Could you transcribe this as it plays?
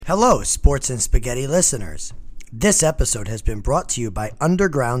Hello, Sports and Spaghetti listeners. This episode has been brought to you by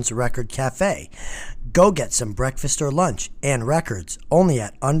Underground's Record Cafe. Go get some breakfast or lunch and records only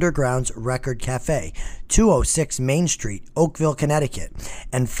at Underground's Record Cafe, 206 Main Street, Oakville, Connecticut,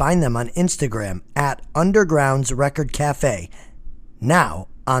 and find them on Instagram at Underground's Record Cafe. Now,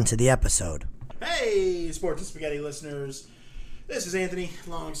 on to the episode. Hey, Sports and Spaghetti listeners. This is Anthony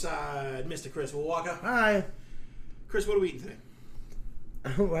alongside Mr. Chris Walker. Hi. Chris, what are we eating today?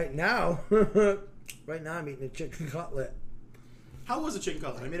 Right now I'm eating a chicken cutlet. How was the chicken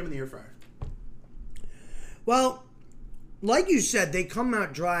cutlet? I made them in the air fryer. Well, like you said, they come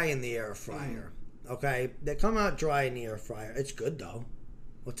out dry in the air fryer. Okay? They come out dry in the air fryer. It's good, though.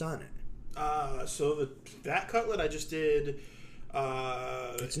 What's on it? So that cutlet I just did...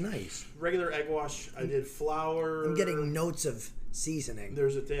 it's nice. Regular egg wash. I did flour. I'm getting notes of seasoning.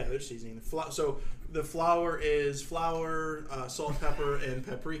 There's seasoning. So the flour is flour, salt, pepper, and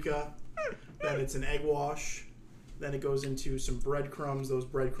paprika. Then it's an egg wash. Then it goes into some breadcrumbs. Those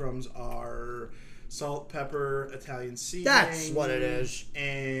breadcrumbs are salt, pepper, Italian seasoning. That's what it is.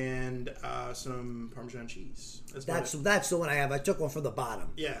 And some Parmesan cheese. That's the one I have. I took one from the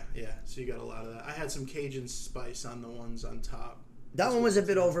bottom. Yeah. So you got a lot of that. I had some Cajun spice on the ones on top. That one was a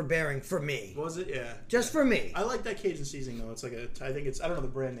bit overbearing for me. Was it? Yeah. Just for me. I like that Cajun seasoning though. It's like I don't know the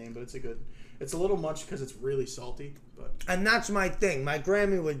brand name, but it's a little much because it's really salty. And that's my thing. My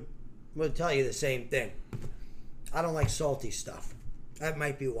Grammy would tell you the same thing. I don't like salty stuff. That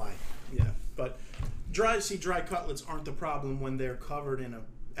might be why. Yeah, but dry cutlets aren't the problem when they're covered in a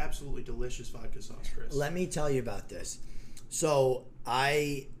absolutely delicious vodka sauce, Chris. Let me tell you about this. So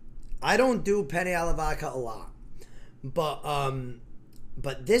I don't do Penne Alla Vodka a lot.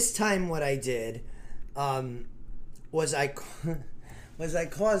 But this time what I did was I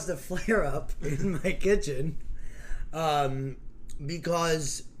caused a flare up in my kitchen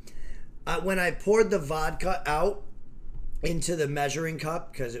because when I poured the vodka out into the measuring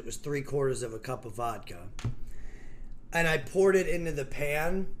cup, because it was 3/4 of a cup of vodka, and I poured it into the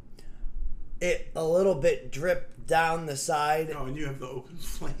pan, it a little bit dripped down the side. Oh, and you have the open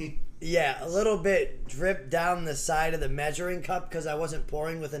flame. Yeah, a little bit dripped down the side of the measuring cup because I wasn't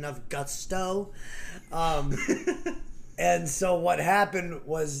pouring with enough gusto. And so what happened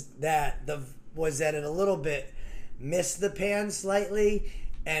was that it a little bit missed the pan slightly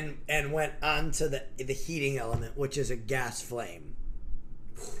and went onto the heating element, which is a gas flame.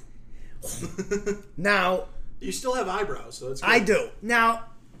 Now, you still have eyebrows, so it's good. I do. Now,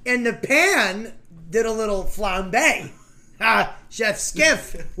 and the pan did a little flambe. Chef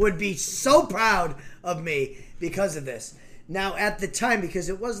Skiff would be so proud of me because of this. Now, at the time, because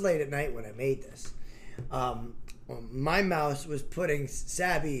it was late at night when I made this, my mouse was putting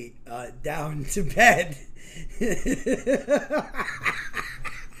Sabby down to bed.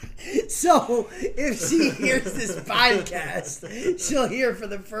 So, if she hears this podcast, she'll hear for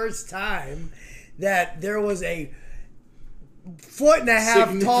the first time that there was a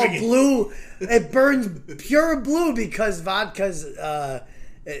 1.5 tall blue. It burns pure blue because vodka's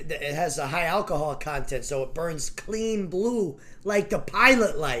it has a high alcohol content, so it burns clean blue like the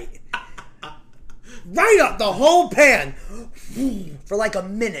pilot light. Right up the whole pan for like a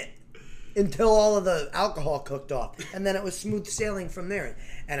minute until all of the alcohol cooked off, and then it was smooth sailing from there.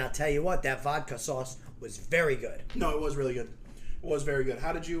 And I'll tell you what, that vodka sauce was very good. No, it was really good. It was very good.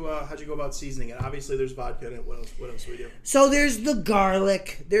 How'd you go about seasoning it? Obviously, there's vodka in it. What else do we do? So there's the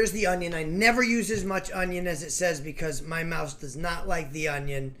garlic. There's the onion. I never use as much onion as it says because my mouse does not like the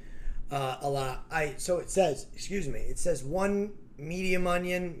onion a lot. So it says, it says 1 medium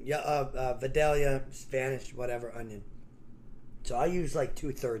onion, Vidalia, Spanish, whatever onion. So I use like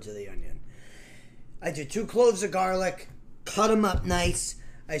 2/3 of the onion. I do 2 cloves of garlic, cut them up nice.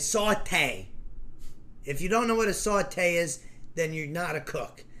 I saute. If you don't know what a saute is, then you're not a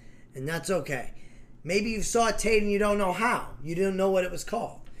cook. And that's okay. Maybe you've sauteed and you don't know how. You didn't know what it was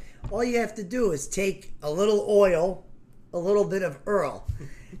called. All you have to do is take a little oil, a little bit of Earl,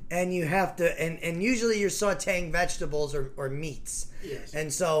 and you have to, and usually you're sauteing vegetables or meats. Yes.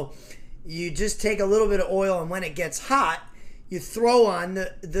 And so you just take a little bit of oil, and when it gets hot, you throw on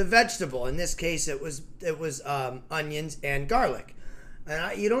the vegetable. In this case, it was onions and garlic.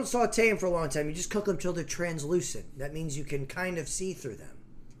 And you don't saute them for a long time. You just cook them till they're translucent. That means you can kind of see through them.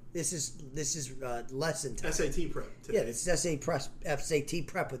 This is lesson time. SAT prep today. Yeah, this is SAT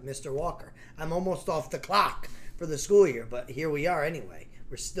prep with Mr. Walker. I'm almost off the clock for the school year, but here we are anyway.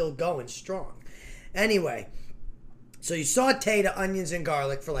 We're still going strong. Anyway, so you saute the onions and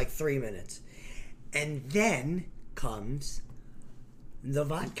garlic for like 3 minutes. And then comes the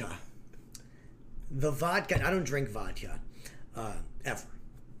vodka. I don't drink vodka ever.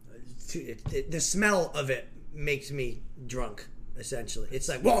 the smell of it makes me drunk. Essentially, it's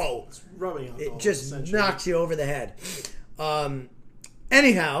like whoa. It's rubbing alcohol. It just knocks you over the head.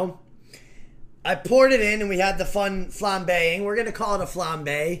 Anyhow, I poured it in, and we had the fun flambeing. We're gonna call it a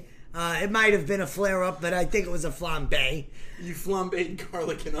flambe. It might have been a flare up, but I think it was a flambe. You flambéed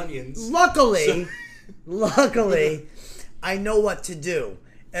garlic and onions. Luckily, I know what to do.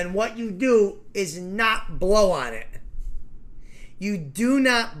 And what you do is not blow on it. You do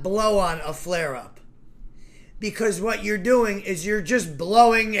not blow on a flare up. Because what you're doing is you're just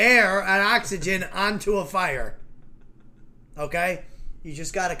blowing air and oxygen onto a fire. Okay? You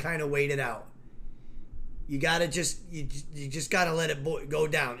just got to kind of wait it out. You got to you just got to let it go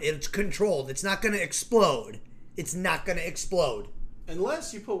down. It's controlled. It's not going to explode. It's not going to explode.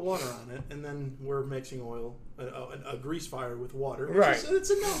 Unless you put water on it, and then we're mixing oil, a grease fire with water. Right. It's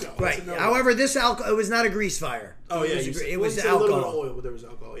a no-go. Right. However, this alcohol, it was not a grease fire. Oh, yeah. It was the alcohol. A little bit of oil, but there was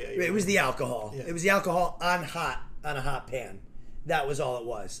alcohol. Yeah. It was the alcohol. Yeah. It was the alcohol on a hot pan. That was all it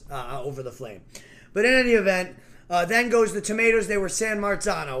was, over the flame. But in any event, then goes the tomatoes. They were San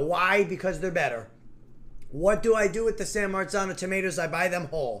Marzano. Why? Because they're better. What do I do with the San Marzano tomatoes? I buy them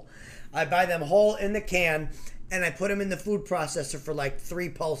whole. I buy them whole in the can, and I put them in the food processor for like 3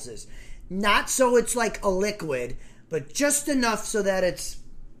 pulses. Not so it's like a liquid, but just enough so that it's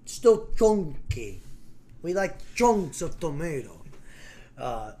still chunky. We like chunks of tomato.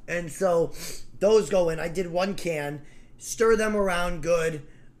 And so those go in. I did 1 can. Stir them around good.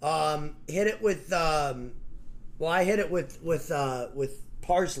 Hit it with I hit it with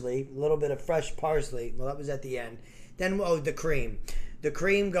parsley, a little bit of fresh parsley. Well, that was at the end. Then the cream. The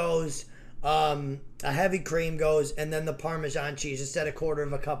cream goes, a heavy cream goes, and then the Parmesan cheese. Instead of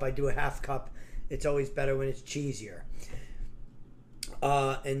 1/4 cup, I do a 1/2 cup. It's always better when it's cheesier.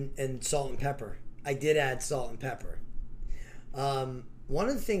 And salt and pepper. I did add salt and pepper. One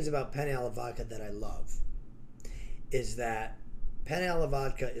of the things about Penne Alla Vodka that I love is that Penne Alla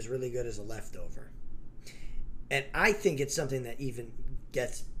Vodka is really good as a leftover. And I think it's something that even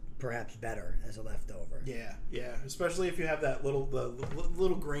gets perhaps better as a leftover. Yeah. Especially if you have that little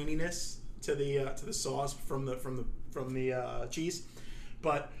graininess to the sauce from the cheese.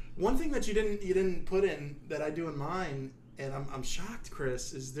 But one thing that you didn't put in that I do in mine, and I'm shocked,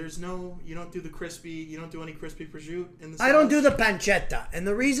 Chris, is you don't do any crispy prosciutto in the sauce. I don't do the pancetta, and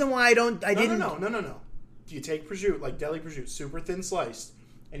the reason why I didn't. No. Do you take prosciutto, like deli prosciutto, super thin sliced,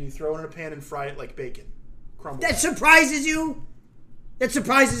 and you throw it in a pan and fry it like bacon, crumble? That surprises you? That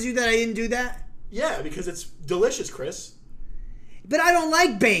surprises you that I didn't do that? Yeah, because it's delicious, Chris. But I don't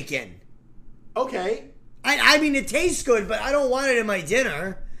like bacon. Okay. I mean, it tastes good, but I don't want it in my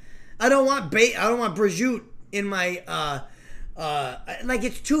dinner. I don't want prosciutto in my like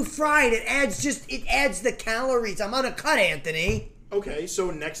it's too fried. It adds the calories. I'm on a cut, Anthony. Okay,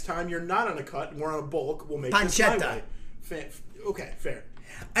 so next time you're not on a cut, we're on a bulk. We'll make pancetta. This my way. Okay, fair.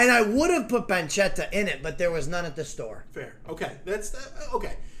 And I would have put pancetta in it, but there was none at the store. Fair. Okay, that's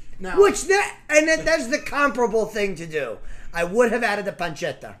okay. Now, that's the comparable thing to do. I would have added the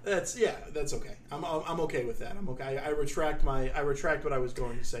pancetta. That's okay. I'm okay with that. I'm okay. I retract what I was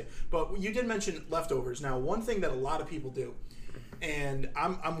going to say. But you did mention leftovers. Now, one thing that a lot of people do, and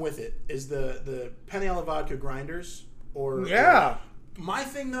I'm with it, is the Penne Alla Vodka grinders. My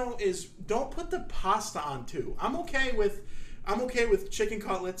thing though is don't put the pasta on too. I'm okay with chicken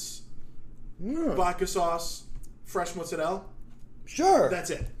cutlets, vodka sauce, fresh mozzarella. Sure. That's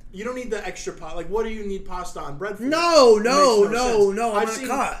it. You don't need the extra pot. Like, what do you need pasta on bread for? No. I'm on a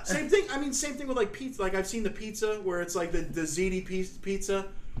cut. Same thing. I mean, same thing with like pizza. Like I've seen the pizza where it's like the ziti pizza.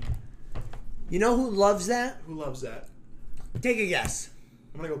 You know who loves that? Who loves that? Take a guess.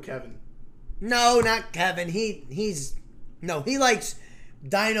 I'm gonna go Kevin. No, not Kevin. He likes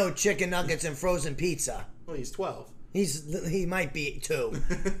Dino chicken nuggets and frozen pizza. Well, he's 12. He might be 2.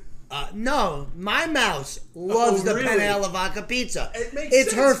 No, my mouse loves the Penne Alla Vodka pizza.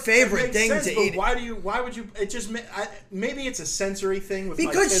 It's her favorite thing to eat. Why would you? It just maybe it's a sensory thing with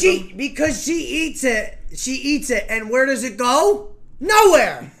because she eats it. She eats it, and where does it go?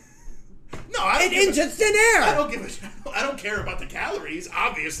 Nowhere. No, into thin air. I don't care about the calories.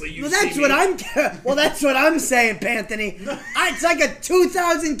 Obviously, that's what I'm saying, Panthony. It's like a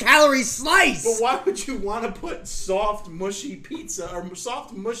 2,000 calorie slice. But why would you want to put soft, mushy pizza or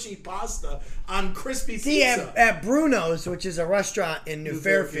soft, mushy pasta on crispy pizza? See, at Bruno's, which is a restaurant in New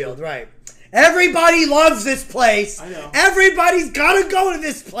Fairfield, right? Everybody loves this place. I know. Everybody's got to go to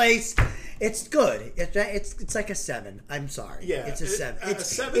this place. It's good. It's like a 7. I'm sorry. Yeah, it's a 7. It's a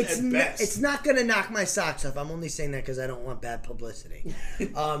 7 at best. It's not going to knock my socks off. I'm only saying that because I don't want bad publicity.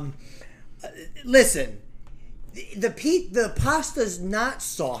 Listen, The pasta's not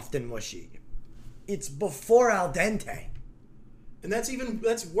soft and mushy. It's before al dente. And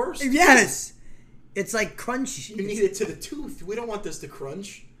that's worse. Yes. It's like crunchy. You need it to the tooth. We don't want this to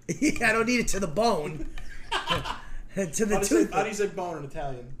crunch. I don't need it to the bone. To the tooth. How do you say bone in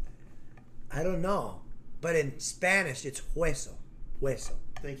Italian? I don't know. But in Spanish, it's hueso. Hueso.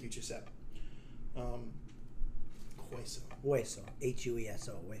 Thank you, Giuseppe. Hueso. Hueso. Hueso.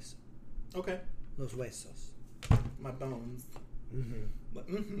 Hueso. Okay. Los huesos. My bones.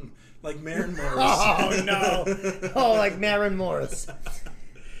 Mm-hmm. Like Marin Morris. Oh, no. Oh, like Marin Morris.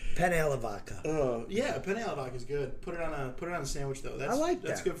 Penne Alla Vodka. Oh, yeah. Penne Alla Vodka is good. Put it on a sandwich, though. I like that.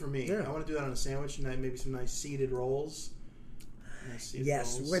 That's good for me. Yeah. I want to do that on a sandwich and maybe some nice seeded rolls.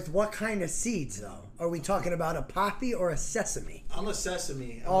 Yes, with what kind of seeds, though? Are we talking about a poppy or a sesame? I'm a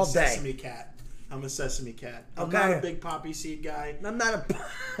sesame. I'm All a sesame day. cat. I'm a sesame cat. I'm Okay. not a big poppy seed guy. I'm not a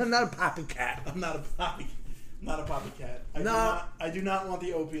poppy cat. I'm not a poppy cat. I do not want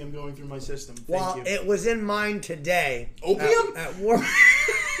the opium going through my system. Thank you. It was in mine today. Opium? At work.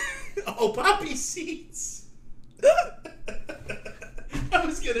 Oh, poppy seeds. I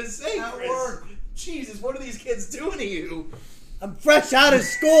was going to say, At Chris, work. Jesus, what are these kids doing to you? I'm fresh out of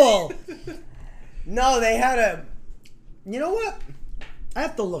school. No, they had a... You know what? I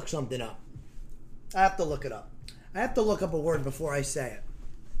have to look something up. I have to look it up. I have to look up a word before I say it.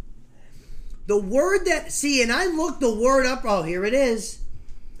 The word that... See, and I looked the word up. Oh, here it is.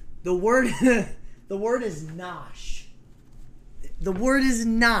 The word... the word is nosh. The word is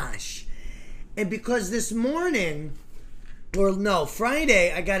nosh. And because this morning... Or no,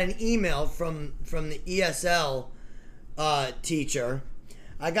 Friday, I got an email from the ESL... teacher.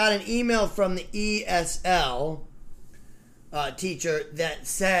 I got an email from the ESL teacher that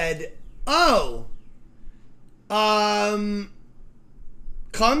said,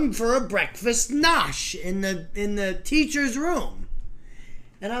 come for a breakfast nosh in the teacher's room.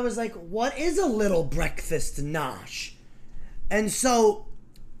 And I was like, what is a little breakfast nosh? And so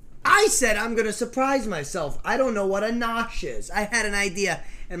I said, I'm going to surprise myself. I don't know what a nosh is. I had an idea,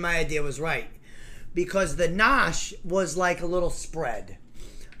 and my idea was right. Because the nosh was like a little spread,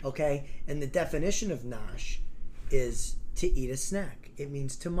 okay? And the definition of nosh is to eat a snack. It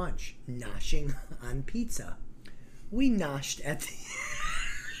means to munch. Noshing on pizza. We noshed at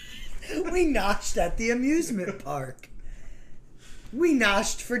the amusement park. We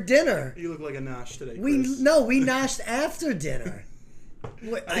noshed for dinner. You look like a nosh today, Chris. We noshed after dinner.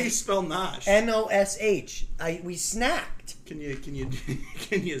 How do you spell nosh? Nosh. We snacked. Can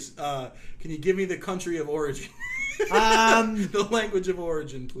you give me the country of origin? The language of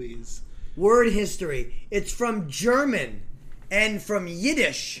origin, please. Word history. It's from German and from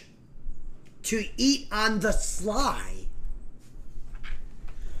Yiddish. To eat on the sly,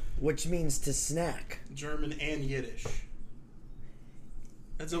 which means to snack. German and Yiddish.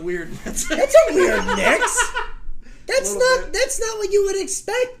 That's a weird. That's a weird mix. That's not what you would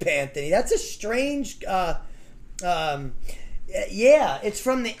expect, Anthony. That's a strange. Yeah, it's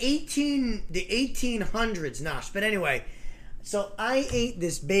from the 1800s, nosh. But anyway, so I ate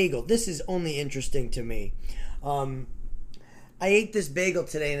this bagel. This is only interesting to me. I ate this bagel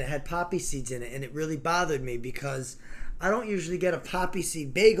today, and it had poppy seeds in it, and it really bothered me because I don't usually get a poppy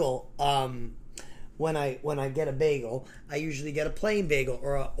seed bagel. When I get a bagel, I usually get a plain bagel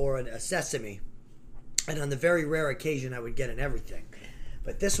or a sesame. And on the very rare occasion, I would get an everything.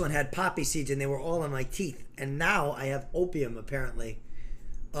 But this one had poppy seeds, and they were all in my teeth. And now I have opium, apparently,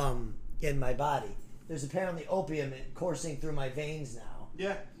 in my body. There's apparently opium coursing through my veins now.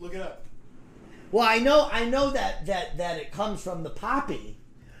 Yeah, look it up. Well, I know that it comes from the poppy,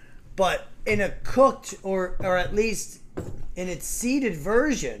 but in a cooked or at least in its seeded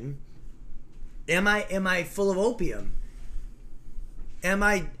version, am I full of opium? Am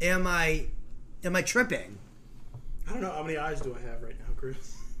I tripping? I don't know. How many eyes do I have right now,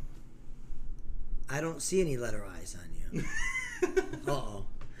 Chris? I don't see any letter I's on you. Uh-oh.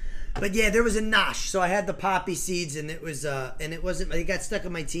 But yeah, there was a nosh. So I had the poppy seeds, and it got stuck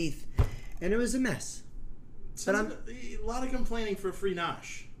in my teeth, and it was a mess. But a lot of complaining for a free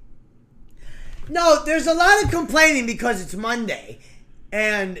nosh. No, there's a lot of complaining because it's Monday,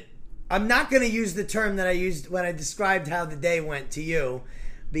 and I'm not going to use the term that I used when I described how the day went to you,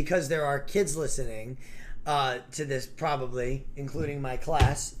 because there are kids listening to this, probably, including my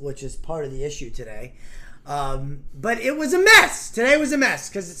class, which is part of the issue today. But it was a mess. Today was a mess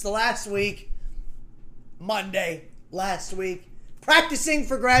because it's the last week, Monday, last week, practicing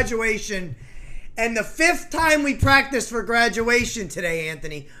for graduation. And the 5th time we practiced for graduation today,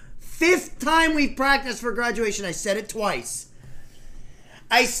 Anthony. 5th time we practiced for graduation. I said it twice.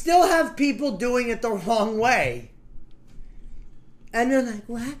 I still have people doing it the wrong way. And they're like,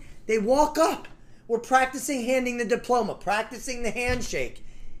 what? They walk up. We're practicing handing the diploma, practicing the handshake.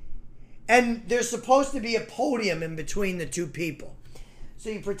 And there's supposed to be a podium in between the two people. So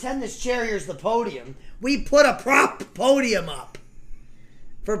you pretend this chair here's the podium. We put a prop podium up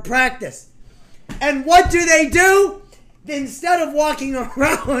for practice. And what do? Instead of walking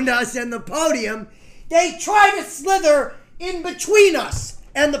around us and the podium, they try to slither in between us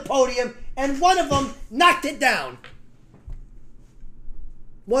and the podium, and one of them knocked it down.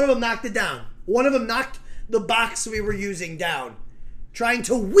 One of them knocked it down. One of them knocked the box we were using down, trying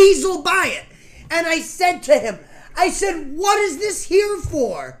to weasel by it. And I said to him, what is this here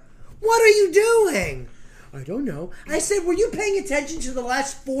for? What are you doing? I don't know. I said, were you paying attention to the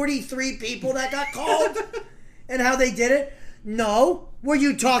last 43 people that got called and how they did it? No. Were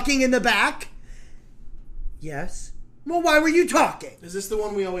you talking in the back? Yes. Well, why were you talking? Is this the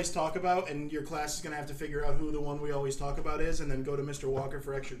one we always talk about, and your class is going to have to figure out who the one we always talk about is, and then go to Mr. Walker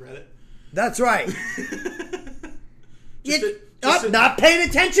for extra credit? That's right. Not paying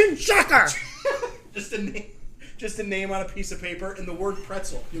attention? Shocker! Just a name on a piece of paper and the word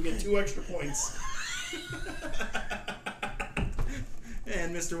pretzel. You'll get 2 extra points.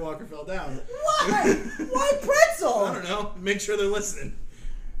 And Mr. Walker fell down. Why? Why pretzel? I don't know. Make sure they're listening.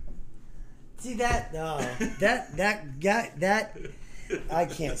 See that I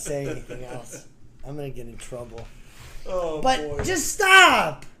can't say anything else. I'm gonna get in trouble. Oh, but boy. Just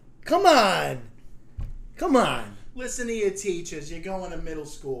stop. Come on. Listen to your teachers. You're going to middle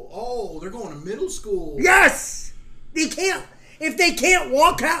school. Oh, they're going to middle school. Yes. They can't. If they can't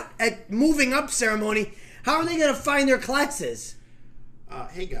walk out at moving up ceremony, how are they gonna find their classes?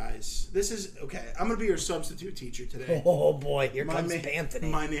 Hey guys, this is okay. I'm gonna be your substitute teacher today. Oh boy, here comes Anthony.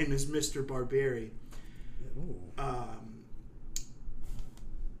 My name is Mr. Barberi.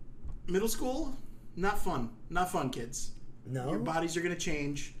 Middle school, not fun, kids. No, your bodies are gonna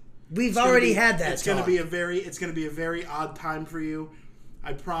change. We've already had that. It's gonna be a very odd time for you.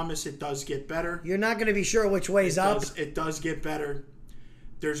 I promise it does get better. You're not gonna be sure which way's up. It does get better.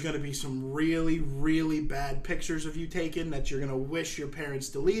 There's going to be some really, really bad pictures of you taken that you're going to wish your parents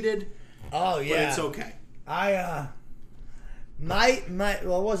deleted. Oh, yeah. But it's okay. It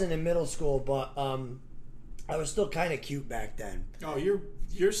wasn't in middle school, but I was still kind of cute back then. Oh,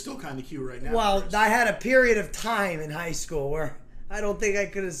 you're still kind of cute right now. Well, Chris. I had a period of time in high school where I don't think I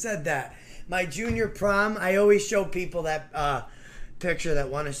could have said that. My junior prom, I always show people that picture that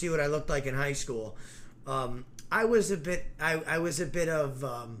want to see what I looked like in high school. I was a bit of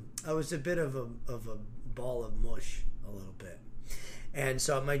a ball of mush, a little bit, and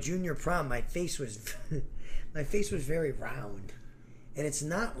so at my junior prom, my face was very round, and it's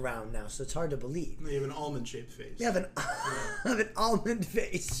not round now, so it's hard to believe. You have an almond-shaped face. You have an almond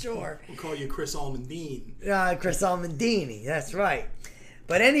face, sure. We'll call you Chris Almondine. Chris Almondini, that's right.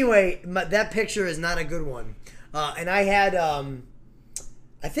 But anyway, that picture is not a good one, and I had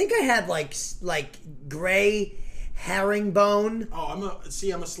I think I had like gray herringbone. Oh, I'm a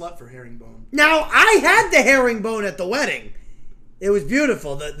slut for herringbone. Now, I had the herringbone at the wedding. It was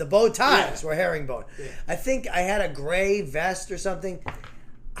beautiful. The bow ties were herringbone. Yeah. I think I had a gray vest or something.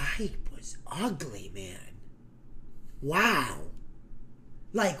 I was ugly, man. Wow.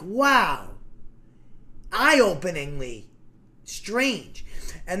 Wow. Eye-openingly strange.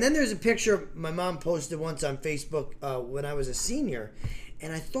 And then there's a picture my mom posted once on Facebook when I was a senior.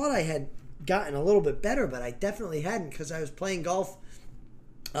 And I thought I had gotten a little bit better, but I definitely hadn't because I was playing golf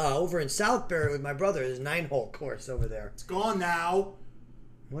over in Southbury with my brother. There's a 9-hole course over there. It's gone now.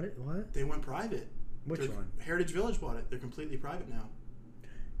 What? They went private. Which one? Heritage Village bought it. They're completely private now.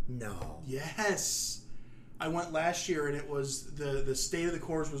 No. Yes. I went last year, and it was the state of the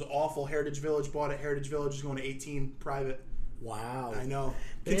course was awful. Heritage Village bought it. Heritage Village is going to 18 private. Wow. I know.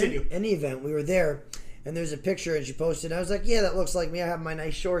 Continue. In any event, we were there. And there's a picture, and she posted. I was like, "Yeah, that looks like me. I have my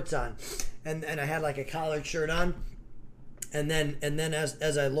nice shorts on, and I had like a collared shirt on." And then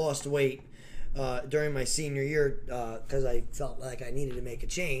as I lost weight during my senior year, because I felt like I needed to make a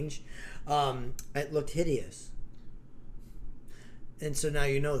change, it looked hideous. And so now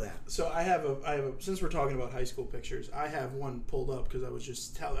you know that. So I have a since we're talking about high school pictures, I have one pulled up because I was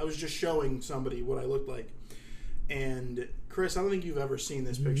just showing somebody what I looked like. And Chris, I don't think you've ever seen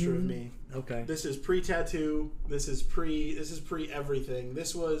this picture of me. Okay. This is pre-tattoo. This is pre-everything.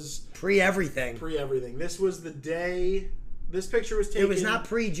 This was pre-everything. Pre-everything. This was the day this picture was taken. It was not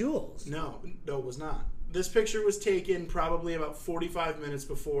pre-Jules. No, it was not. This picture was taken probably about 45 minutes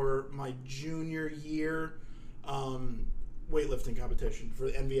before my junior year weightlifting competition for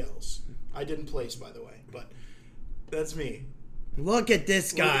the NVLs. I didn't place, by the way, but that's me. Look at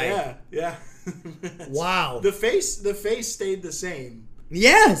this guy. Yeah. Wow. The face stayed the same.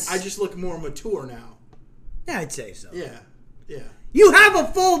 Yes. I just look more mature now. Yeah, I'd say so. Yeah. You have a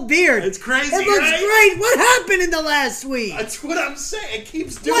full beard. It's crazy, It looks right? great. What happened in the last week? That's what I'm saying. It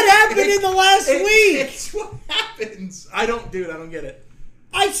keeps doing What happened in the last week? It's what happens. I don't get it.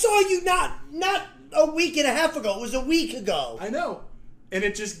 I saw you not a week and a half ago. It was a week ago. I know. And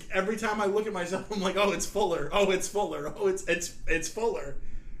it just, every time I look at myself, I'm like, oh, it's fuller. Oh, it's fuller. Oh, it's fuller.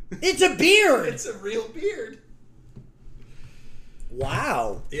 It's a beard. It's a real beard.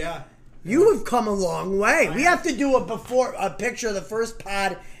 Wow. Yeah. You have come a long way. We have to do a picture of the first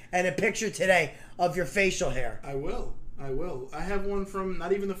pod and a picture today of your facial hair. I will. I have one from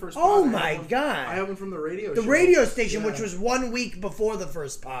not even the first pod. Oh my God. I have one from the radio The show. radio station, which was 1 week before the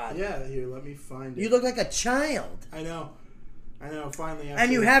first pod. Yeah, here, let me find it. You look like a child. I know, finally.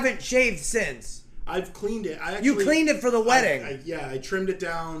 And you haven't shaved since. I've cleaned it. You cleaned it for the wedding. I trimmed it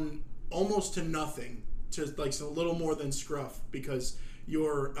down almost to nothing, to like a little more than scruff, because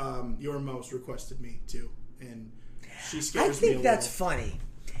your mouse requested me to, and she scares me a little. I think that's funny.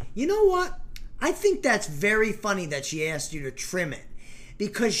 You know what? I think that's very funny that she asked you to trim it,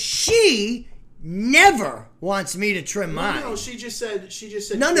 because she never wants me to trim mine. No, she just said.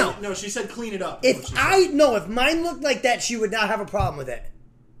 No. She said clean it up. If mine looked like that, she would not have a problem with it.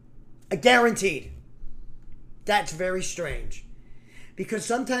 Guaranteed. That's very strange. Because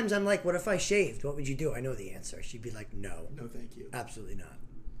sometimes I'm like, what if I shaved? What would you do? I know the answer. She'd be like, no. No, thank you. Absolutely not.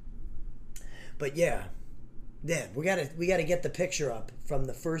 But yeah. Then we gotta get the picture up from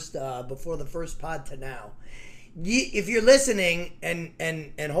the first before the first pod to now. If you're listening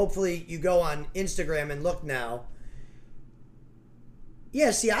and hopefully you go on Instagram and look now.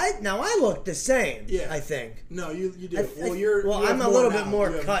 Yeah, see, I look the same. Yeah, I think. No, you do. I'm a little bit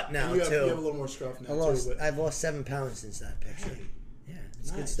more cut now too. You have a little more scruff now too. I've lost 7 pounds since that picture. Hey, yeah,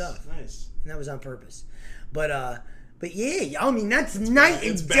 it's nice, good stuff. Nice. And that was on purpose. But yeah, I mean that's night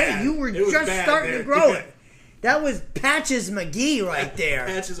and day. Bad. You were just starting to grow it. That was Patches McGee right there.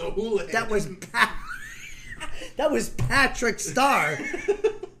 Patches O'Houlihan. That was Patrick Starr.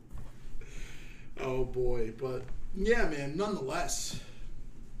 Oh boy, but yeah, man. Nonetheless,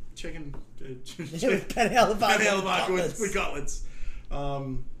 chicken. Penne Alla Vodka with Cutlets.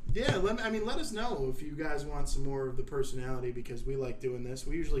 Yeah, let us know if you guys want some more of the personality, because we like doing this.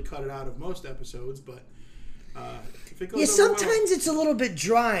 We usually cut it out of most episodes, but if it goes over sometimes it's a little bit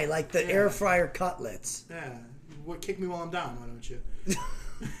dry, like the air fryer cutlets. Yeah, kick me while I'm down, why don't you?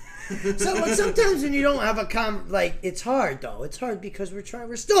 So sometimes when you don't have it's hard though. It's hard because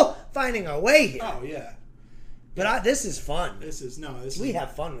we're still finding our way here. Oh yeah. But this is fun. We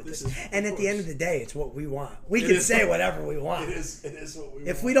have fun with this. And at the end of the day, it's what we want. We can say whatever we want. It is what we want.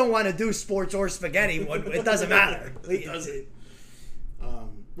 If we don't want to do sports or spaghetti, it doesn't matter. It doesn't.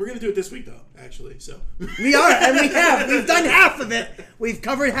 We're going to do it this week, though, actually. So we are, and we have. We've done half of it. We've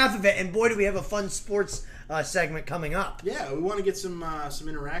covered half of it, and boy, do we have a fun sports segment coming up. Yeah, we want to get some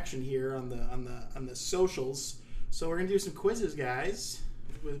interaction here on the socials. So we're going to do some quizzes, guys.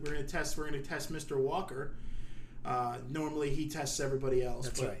 We're going to test Mr. Walker. Normally he tests everybody else.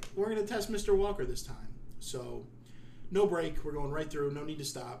 That's right. We're going to test Mr. Walker this time. So no break. We're going right through. No need to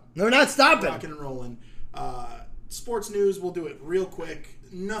stop. We're not stopping. Rocking and rolling. Sports news, we'll do it real quick.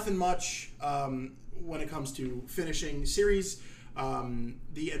 Nothing much when it comes to finishing series.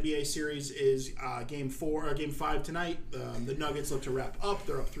 The NBA series is game 5 tonight. The Nuggets look to wrap up.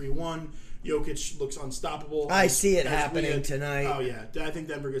 They're up 3-1. Jokic looks unstoppable. I see it happening tonight. Oh, yeah. I think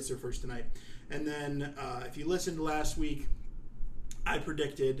Denver gets their first tonight. And then if you listened last week, I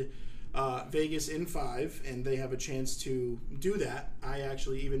predicted Vegas in 5, and they have a chance to do that. I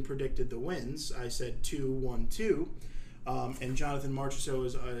actually even predicted the wins. I said 2-1-2. And Jonathan Marchessault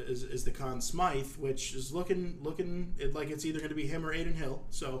is the Conn Smythe, which is looking like it's either going to be him or Aiden Hill.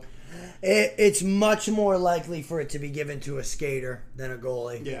 So it's much more likely for it to be given to a skater than a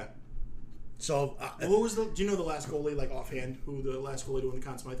goalie. Yeah. So what was do you know the last goalie, like offhand, who the last goalie to win the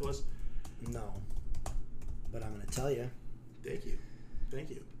Conn Smythe was? No, but I'm going to tell you. Thank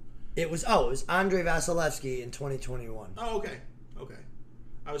you. It was Andrei Vasilevsky in 2021. Oh, okay.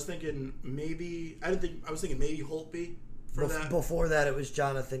 I was thinking maybe Holtby for that. Before that, it was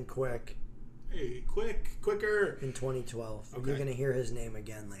Jonathan Quick. Hey, quicker. In 2012. Okay. You're going to hear his name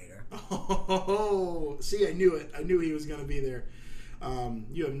again later. Oh, see, I knew it. I knew he was going to be there.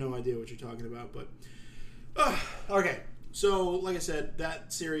 You have no idea what you're talking about, but okay. So, like I said,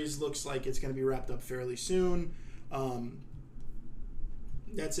 that series looks like it's going to be wrapped up fairly soon.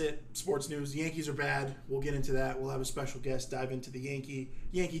 that's it. Sports news. The Yankees are bad. We'll get into that. We'll have a special guest dive into the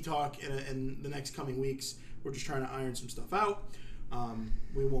Yankee talk in the next coming weeks. We're just trying to iron some stuff out.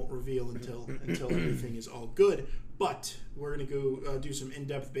 We won't reveal until everything is all good. But we're going to go do some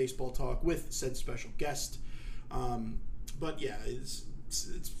in-depth baseball talk with said special guest. But yeah, it's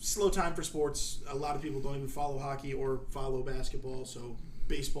slow time for sports. A lot of people don't even follow hockey or follow basketball, so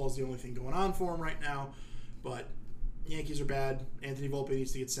baseball is the only thing going on for them right now. But Yankees are bad. Anthony Volpe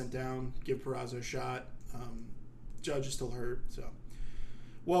needs to get sent down. Give Peraza a shot. Judge is still hurt, so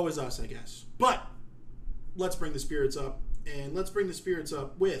woe is us, I guess. But let's bring the spirits up, and let's bring the spirits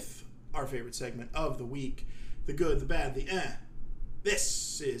up with our favorite segment of the week: the good, the bad, the eh.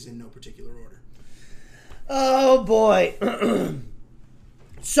 This is in no particular order. Oh boy.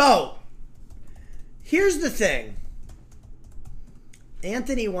 So, here's the thing.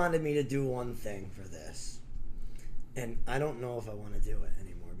 Anthony wanted me to do one thing for this. And I don't know if I want to do it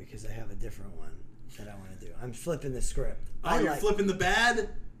anymore because I have a different one that I want to do. I'm flipping the script. Oh, you're flipping the bad?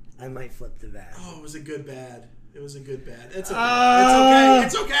 I might flip the bad. Oh, it was a good bad. It's okay.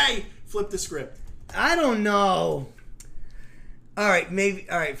 It's okay. Flip the script. I don't know. All right, maybe.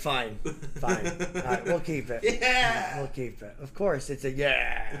 All right, fine. All right, we'll keep it. Yeah. We'll keep it. Of course, it's a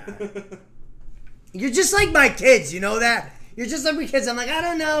yeah. You're just like my kids, you know that? You're just like my kids. I'm like, I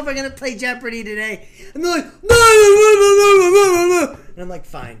don't know if I'm going to play Jeopardy today. And they're like, and I'm like,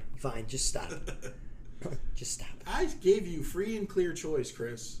 fine, just stop. Just stop. I gave you free and clear choice,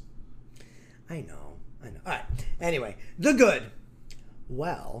 Chris. I know. All right. Anyway, the good.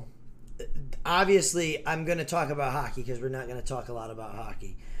 Well, obviously, I'm going to talk about hockey because we're not going to talk a lot about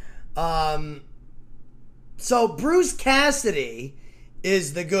hockey. So, Bruce Cassidy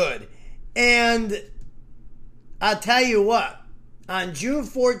is the good. And I'll tell you what. On June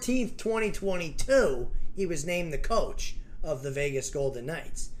 14th, 2022, he was named the coach of the Vegas Golden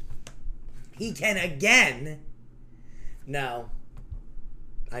Knights. He can again. Now,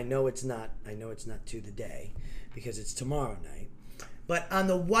 I know it's not to the day because it's tomorrow night. But on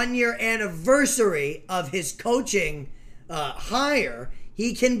the 1-year anniversary of his coaching hire,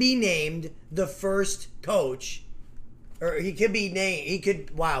 he can be named the first coach. Or he could be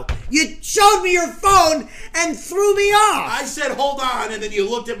named, wow. You showed me your phone and threw me off. I said, hold on, and then you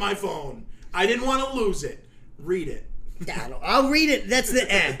looked at my phone. I didn't want to lose it. Read it. Yeah, I'll read it. That's the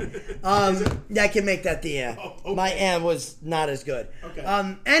end. I can make that the end. Oh, okay. My end was not as good.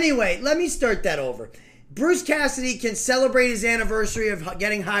 Okay. Anyway, let me start that over. Bruce Cassidy can celebrate his anniversary of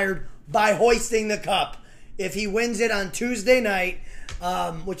getting hired by hoisting the cup. If he wins it on Tuesday night,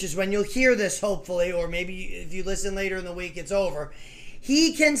 which is when you'll hear this, hopefully, or maybe if you listen later in the week, it's over.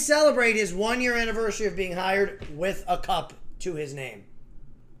 He can celebrate his 1-year anniversary of being hired with a cup to his name.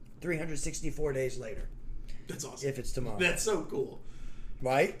 364 days later. That's awesome. If it's tomorrow. That's so cool.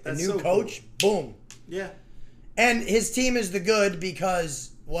 Right? That's the new so coach, cool. Boom. Yeah. And his team is the good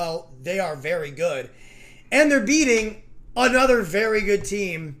because, well, they are very good. And they're beating another very good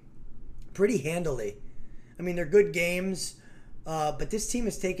team pretty handily. I mean, they're good games, but this team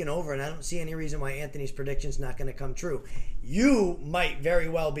has taken over, and I don't see any reason why Anthony's prediction's not going to come true. You might very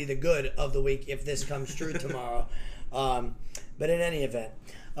well be the good of the week if this comes true tomorrow. But in any event,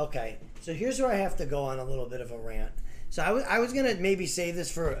 okay. So here's where I have to go on a little bit of a rant. So I was going to maybe save this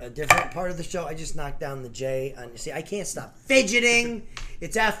for a different part of the show. I just knocked down the J. See, I can't stop fidgeting.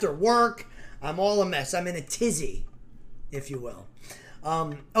 It's after work. I'm all a mess. I'm in a tizzy, if you will.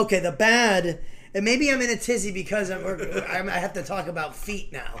 Okay, the bad, and maybe I'm in a tizzy because I have to talk about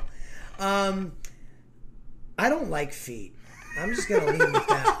feet now. I don't like feet. I'm just going to leave it at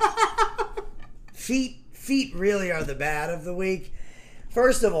that. Feet really are the bad of the week.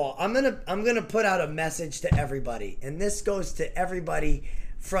 First of all, I'm gonna put out a message to everybody, and this goes to everybody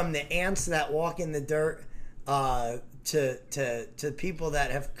from the ants that walk in the dirt to people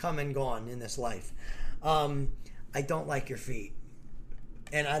that have come and gone in this life. I don't like your feet,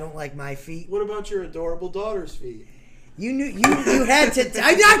 and I don't like my feet. What about your adorable daughter's feet? You knew you had to.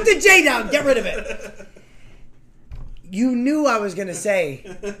 I knocked the J down. Get rid of it. You knew I was gonna say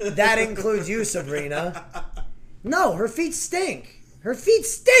that includes you, Sabrina. No, her feet stink. Her feet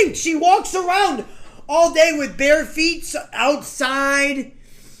stink. She walks around all day with bare feet outside,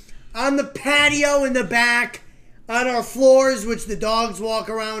 on the patio in the back, on our floors, which the dogs walk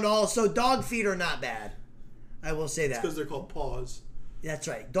around also. Dog feet are not bad. I will say that. It's because they're called paws. That's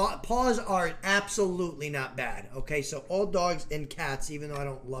right. Paws are absolutely not bad. Okay, so all dogs and cats, even though I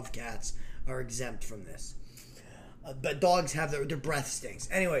don't love cats, are exempt from this. But dogs have their breath stinks.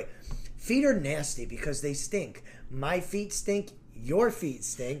 Anyway, feet are nasty because they stink. My feet stink. Your feet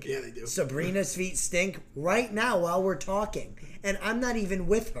stink. Yeah, they do. Sabrina's feet stink right now while we're talking. And I'm not even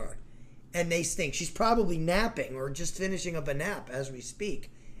with her. And they stink. She's probably napping or just finishing up a nap as we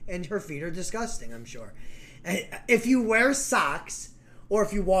speak. And her feet are disgusting, I'm sure. And if you wear socks, or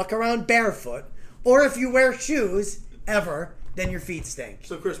if you walk around barefoot, or if you wear shoes, ever, then your feet stink.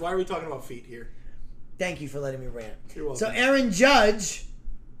 So, Chris, why are we talking about feet here? Thank you for letting me rant. You're welcome. So, Aaron Judge,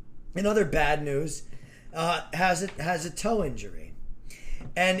 in other bad news, has a toe injury.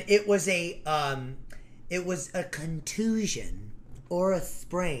 And it was a contusion or a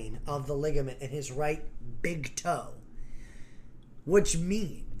sprain of the ligament in his right big toe, which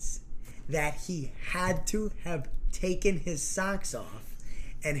means that he had to have taken his socks off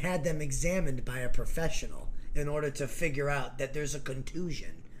and had them examined by a professional in order to figure out that there's a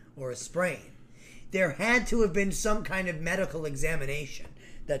contusion or a sprain. There had to have been some kind of medical examination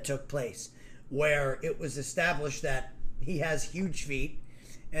that took place where it was established that he has huge feet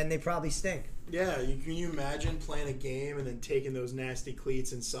and they probably stink. Yeah, can you imagine playing a game and then taking those nasty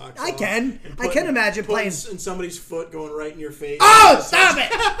cleats and socks I off? can imagine playing. And somebody's foot going right in your face. Oh, stop it!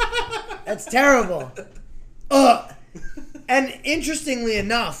 That's terrible. Ugh. And interestingly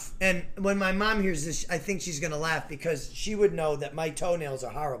enough, and when my mom hears this, I think she's going to laugh because she would know that my toenails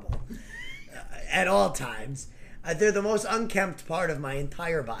are horrible at all times. They're the most unkempt part of my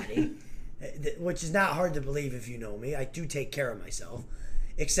entire body, which is not hard to believe if you know me. I do take care of myself.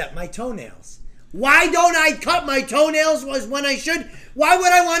 Except my toenails. Why don't I cut my toenails when I should? Why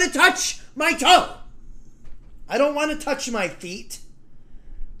would I want to touch my toe? I don't want to touch my feet.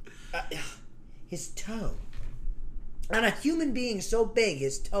 His toe. And a human being so big,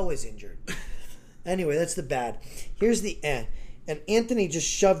 his toe is injured. Anyway, that's the bad. Here's the eh. And Anthony just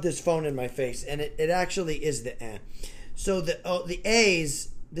shoved his phone in my face, and it actually is the eh. So the A's,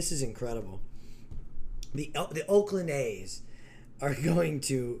 this is incredible. The Oakland A's are going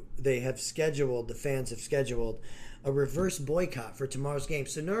to, the fans have scheduled a reverse boycott for tomorrow's game.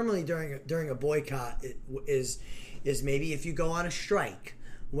 So normally during a boycott, it is maybe if you go on a strike,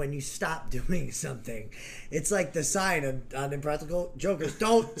 when you stop doing something. It's like the sign on Impractical Jokers,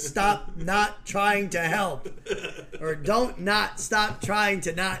 don't stop not trying to help. Or don't not stop trying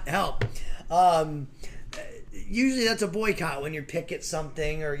to not help. Usually that's a boycott when you picket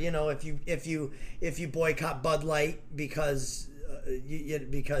something, or if you boycott Bud Light because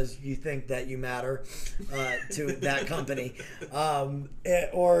you think that you matter to that company,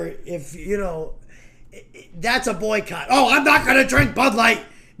 or if that's a boycott. Oh, I'm not going to drink Bud Light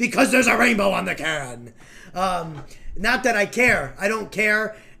because there's a rainbow on the can. Not that I care. I don't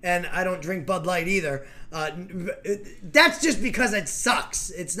care, and I don't drink Bud Light either. That's just because it sucks.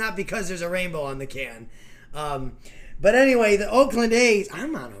 It's not because there's a rainbow on the can. But anyway, the Oakland A's.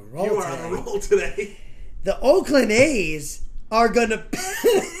 I'm on a roll. You are on a roll today. The Oakland A's are gonna.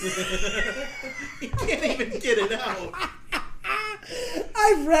 You can't even get it out.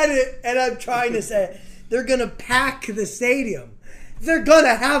 I've read it, and I'm trying to say it. They're gonna pack the stadium. They're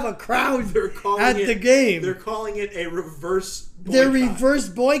gonna have a crowd the game. They're calling it a reverse boycott. They're reverse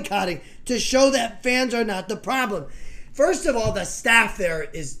boycotting to show that fans are not the problem. First of all, the staff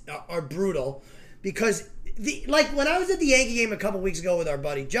there are brutal because when I was at the Yankee game a couple weeks ago with our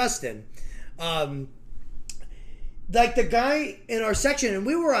buddy Justin, the guy in our section, and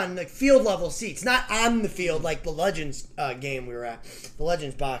we were on field level seats, not on the field like the Legends game we were at, the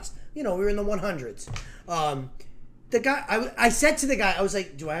Legends box. We were in the 100s. The guy, I said to the guy, I was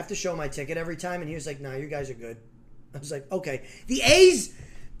like, do I have to show my ticket every time? And he was like, no, you guys are good. I was like, okay. The A's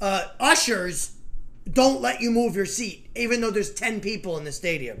ushers don't let you move your seat, even though there's 10 people in the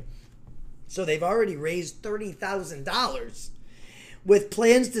stadium. So they've already raised $30,000 with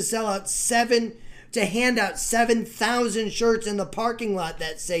plans to hand out 7,000 shirts in the parking lot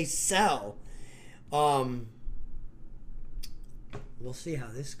that say sell. We'll see how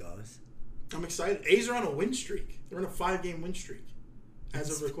this goes. I'm excited. A's are on a win streak. They're on a 5-game win streak as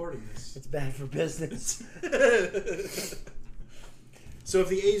of recording this. It's bad for business. So if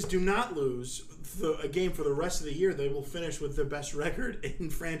the A's do not lose a game for the rest of the year, they will finish with their best record in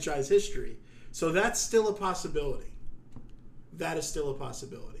franchise history. So that's still a possibility. That is still a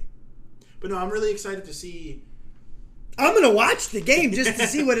possibility. But no, I'm really excited to see. I'm going to watch the game just to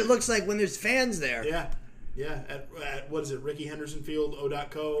see what it looks like when there's fans there. Yeah. At what is it? Ricky Henderson Field,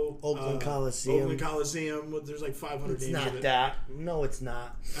 O.Co. Oakland Coliseum. Oakland Coliseum. There's like 500 it's games not of it. that. No, it's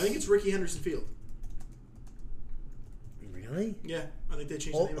not. I think it's Ricky Henderson Field. Really? Yeah, I think they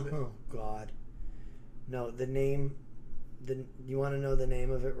changed the name of it. Oh, God. No, the name. You want to know the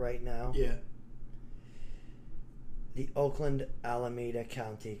name of it right now? Yeah. The Oakland Alameda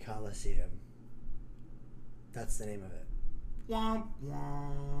County Coliseum. That's the name of it. Womp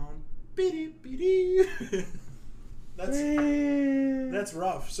womp. Beady beady. That's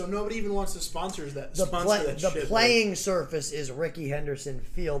rough. So nobody even wants to sponsor that. The playing surface is Rickey Henderson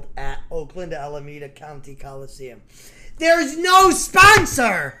Field at Oakland Alameda County Coliseum. There's no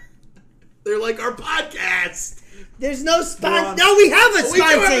sponsor. They're like our podcast. There's no sponsor. No, we have a sponsor. We do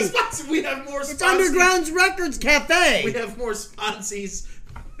have a sponsor. We have more. It's Underground's Records Cafe. We have more sponsees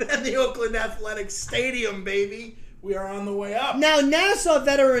than the Oakland Athletics Stadium, baby. We are on the way up. Now, Nassau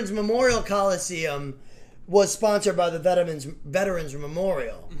Veterans Memorial Coliseum was sponsored by the Veterans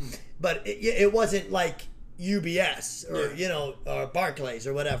Memorial, but it wasn't like UBS or or Barclays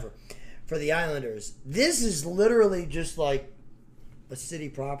or whatever for the Islanders. This is literally just like a city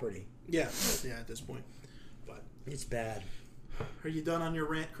property. Yeah, at this point, but it's bad. Are you done on your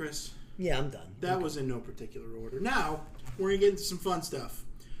rant, Chris? Yeah, I'm done. That was in no particular order. Now we're gonna get into some fun stuff.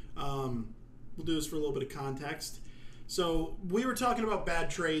 We'll do this for a little bit of context. So we were talking about bad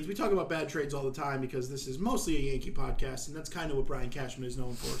trades. We talk about bad trades all the time because this is mostly a Yankee podcast, and that's kind of what Brian Cashman is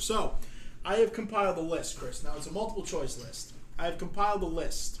known for. So I have compiled a list, Chris. Now it's a multiple choice list. I have compiled a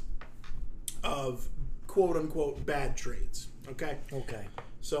list of quote-unquote bad trades. Okay? Okay.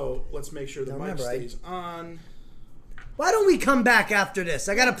 So let's make sure the mic stays on. Why don't we come back after this?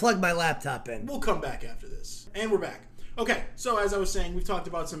 I got to plug my laptop in. We'll come back after this. And we're back. Okay, so as I was saying, we've talked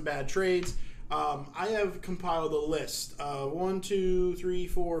about some bad trades. I have compiled a list. 1, 2, 3,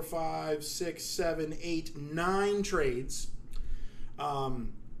 4, 5, 6, 7, 8, 9 trades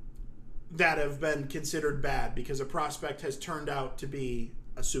that have been considered bad because a prospect has turned out to be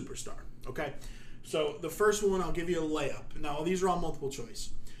a superstar. Okay? So the first one, I'll give you a layup. Now, these are all multiple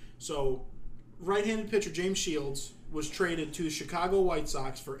choice. So right-handed pitcher James Shields was traded to the Chicago White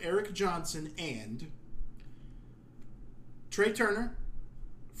Sox for Eric Johnson and Trey Turner,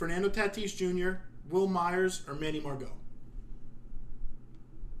 Fernando Tatis Jr., Will Myers, or Manny Margot.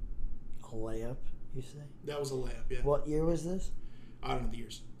 A layup, you say? That was a layup, yeah. What year was this? I don't know the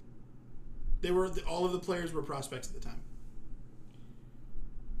years. All of the players were prospects at the time.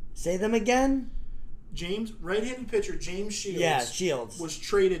 Say them again? Right-handed pitcher James Shields was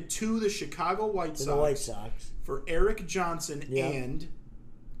traded to the Chicago White Sox for Eric Johnson and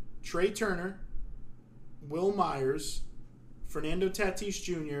Trey Turner, Will Myers, Fernando Tatis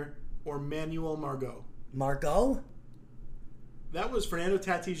Jr., or Manuel Margot. Margot? That was Fernando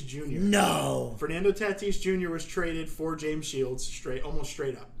Tatis Jr. No. Fernando Tatis Jr. was traded for James Shields almost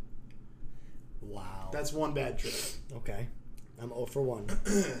straight up. Wow. That's one bad trade. Okay. I'm 0 for 1.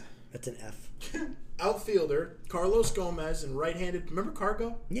 That's an F. Outfielder Carlos Gomez and right-handed... Remember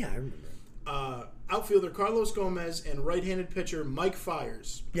Cargo? Yeah, I remember. Outfielder Carlos Gomez and right-handed pitcher Mike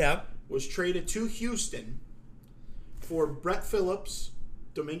Fiers was traded to Houston for Brett Phillips,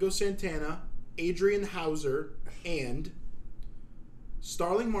 Domingo Santana, Adrian Hauser, and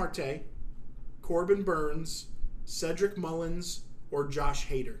Starling Marte, Corbin Burns, Cedric Mullins, or Josh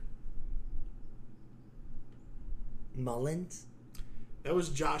Hader. Mullins? That was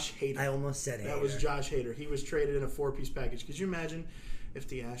Josh Hader. I almost said Hader. That was Josh Hader. He was traded in a 4-piece package. Could you imagine if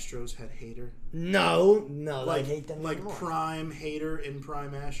the Astros had Hader? No, I hate them like anymore. Prime Hader in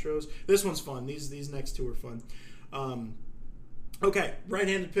Prime Astros. This one's fun. These next two are fun. Okay,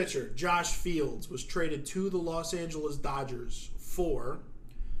 right-handed pitcher Josh Fields was traded to the Los Angeles Dodgers for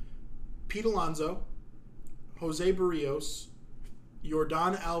Pete Alonso, Jose Barrios,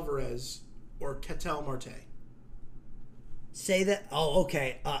 Yordan Alvarez, or Ketel Marte. Say that. Oh,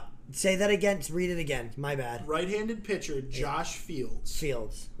 okay. Say that again. Just read it again. My bad. Right-handed pitcher Josh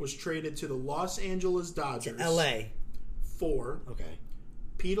Fields was traded to the Los Angeles Dodgers. To L.A. For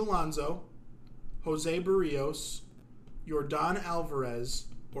Pete Alonso, Jose Barrios, Yordan Alvarez,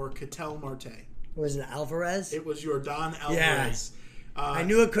 or Ketel Marte. Was it Alvarez? It was Yordan Alvarez. I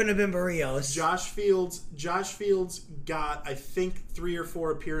knew it couldn't have been Barrios. Josh Fields got, I think, 3 or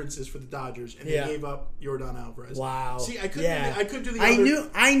 4 appearances for the Dodgers, and he gave up Yordan Alvarez. Wow. See, I could do the I other...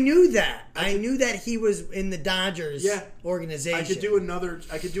 knew that. I knew that he was in the Dodgers organization. I could do another,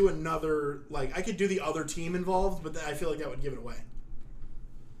 I could do the other team involved, but I feel like that would give it away.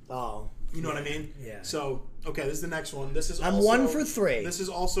 Oh. You know what I mean? Yeah. So, okay, this is the next one. I'm 1 for 3. This is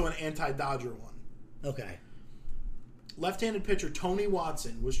also an anti-Dodger one. Okay. Left-handed pitcher Tony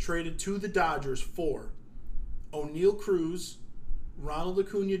Watson was traded to the Dodgers for O'Neal Cruz, Ronald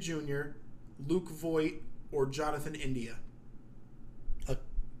Acuna Jr., Luke Voit, or Jonathan India.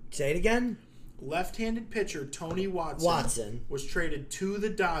 Say it again. Left-handed pitcher Tony Watson was traded to the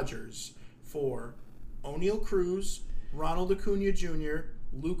Dodgers for O'Neal Cruz, Ronald Acuna Jr.,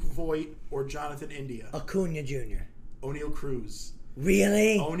 Luke Voit, or Jonathan India. Acuna Jr. O'Neal Cruz.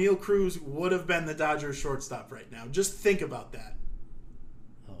 Really? O'Neal Cruz would have been the Dodgers shortstop right now. Just think about that.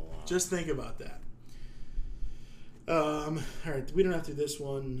 Oh, wow. Just think about that. All right, we don't have to do this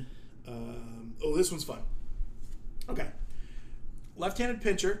one. This one's fun. Okay. Left-handed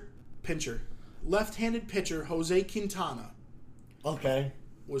pitcher, Jose Quintana. Okay.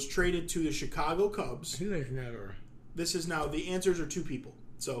 Was traded to the Chicago Cubs. He was never. This is now, the answers are two people.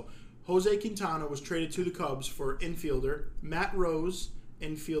 So, Jose Quintana was traded to the Cubs for infielder Matt Rose,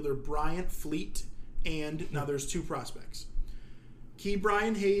 infielder Bryant Fleet, and now there's two prospects. Key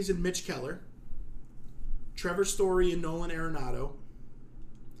Brian Hayes and Mitch Keller, Trevor Story and Nolan Arenado,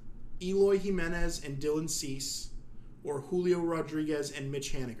 Eloy Jimenez and Dylan Cease, or Julio Rodriguez and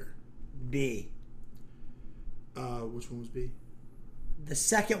Mitch Haniger. B. Which one was B? The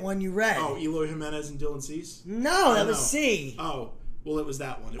second one you read. Oh, Eloy Jimenez and Dylan Cease? No, that was C. Oh, well, it was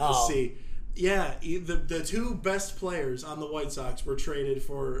that one. It was C. Yeah, the two best players on the White Sox were traded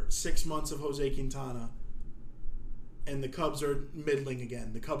for 6 months of Jose Quintana. And the Cubs are middling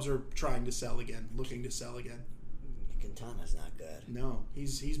again. The Cubs are trying to sell again, looking to sell again. Quintana's not good. No,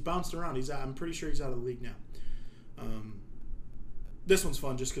 he's bounced around. I'm pretty sure he's out of the league now. This one's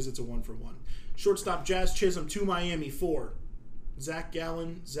fun just because it's a 1-for-1. Shortstop Jazz Chisholm to Miami 4. Zach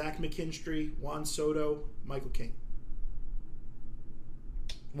Gallen, Zach McKinstry, Juan Soto, Michael King.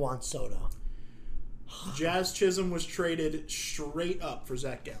 Juan Soto. Jazz Chisholm was traded straight up for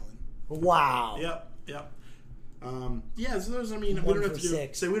Zach Gallen. Wow. Yep. So those. I mean, we don't have to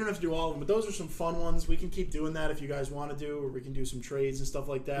do all of them, but those are some fun ones. We can keep doing that if you guys want to do, or we can do some trades and stuff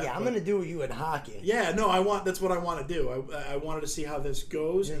like that. Yeah, I'm gonna do with you in hockey. Yeah, no, that's what I want to do. I wanted to see how this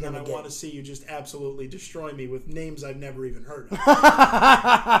goes, and then I want to see you just absolutely destroy me with names I've never even heard of.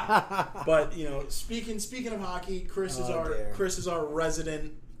 But speaking of hockey, Chris is our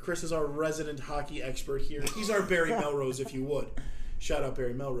resident hockey expert here. He's our Barry Melrose, if you would. Shout out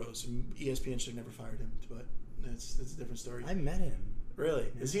Barry Melrose. ESPN should have never fired him, but that's a different story. I met him. Really?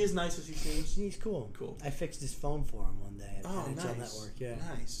 Yeah. Is he as nice as he seems? He's cool. Cool. I fixed his phone for him one day at NHL nice. Network. Yeah.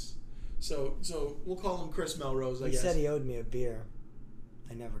 Nice. So we'll call him Chris Melrose, I guess. He said he owed me a beer.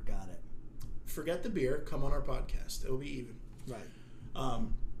 I never got it. Forget the beer. Come on our podcast. It'll be even. Right.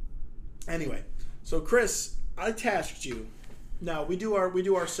 Anyway, so Chris, I tasked you. Now we do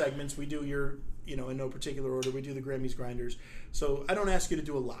our segments. We do your in no particular order. We do the Grammys grinders. So I don't ask you to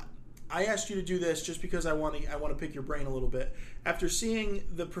do a lot. I asked you to do this just because I want to pick your brain a little bit. After seeing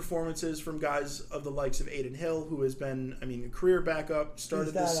the performances from guys of the likes of Aiden Hill, who has been, a career backup,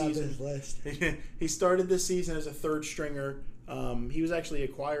 started this season. He started this season as a third stringer. He was actually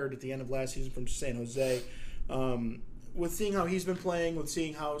acquired at the end of last season from San Jose. With seeing how he's been playing, with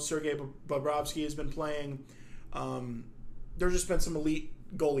seeing how Sergei Bobrovsky has been playing, there's just been some elite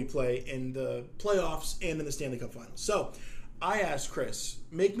goalie play in the playoffs and in the Stanley Cup Finals. So I asked Chris,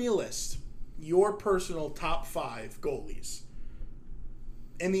 make me a list, your personal top 5 goalies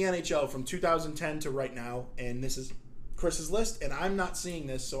in the NHL from 2010 to right now, and this is Chris's list, and I'm not seeing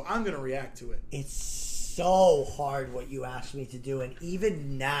this, so I'm going to react to it. It's so hard what you asked me to do, and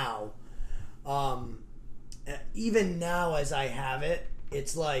even now as I have it,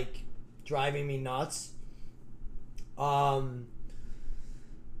 it's like driving me nuts.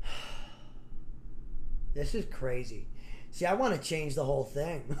 This is crazy. See, I want to change the whole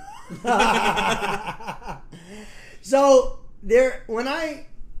thing. So when I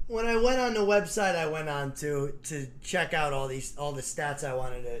went on the website I went on to check out all the stats I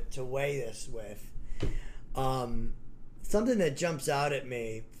wanted to weigh this with, something that jumps out at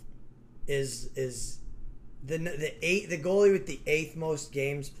me is the goalie with the 8th most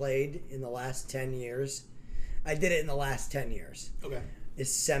games played in the last 10 years. I did it in the last 10 years. Okay.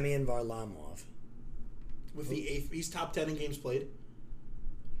 Is Semyon Varlamov. With the 8th, he's top 10 in games played?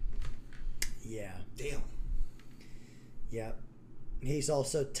 Yeah. Damn. Yep. He's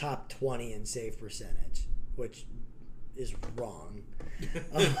also top 20 in save percentage, which is wrong.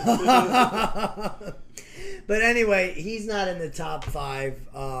 But anyway, he's not in the top 5,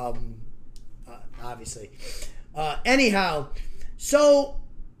 obviously. Anyhow, so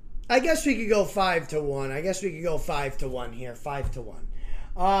I guess we could go 5-1. I guess we could go 5-1 here. 5-1.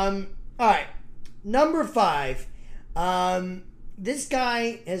 All right. Number 5. This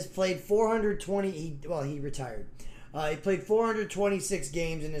guy has played 420. He retired. He played 426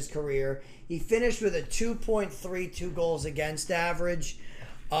 games in his career. He finished with a 2.32 goals against average,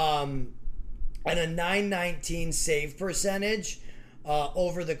 and a .919 save percentage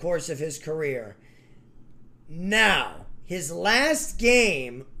over the course of his career. Now, his last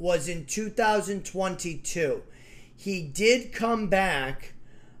game was in 2022. He did come back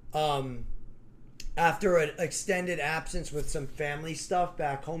after an extended absence with some family stuff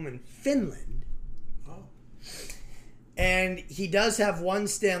back home in Finland. Oh. And he does have one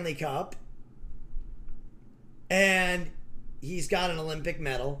Stanley Cup. And he's got an Olympic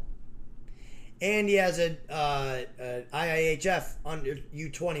medal. And he has a IIHF under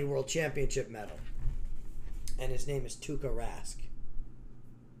U20 World Championship medal. And his name is Tuukka Rask.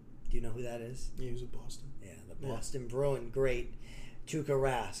 Do you know who that is? Yeah, he was at Boston. Yeah, the Boston Bruin great Tuukka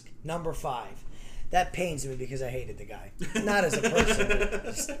Rask. Number 5. That pains me because I hated the guy. Not as a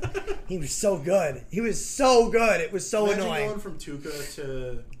person. He was so good. He was so good. It was so Imagine annoying. Going from Tuukka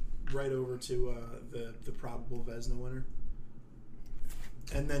to right over to the probable Vezina winner.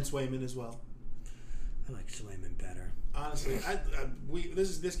 And then Swayman as well. I like Swayman better. Honestly,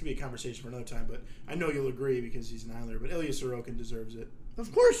 this could be a conversation for another time, but I know you'll agree because he's an Islander. But Ilya Sorokin deserves it.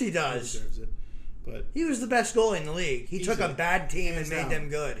 Of course he does. He deserves it. But he was the best goalie in the league. He took a bad team and made them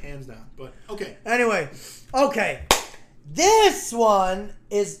good. Hands down. But okay. Anyway, okay. This one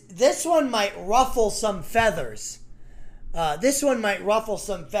might ruffle some feathers. This one might ruffle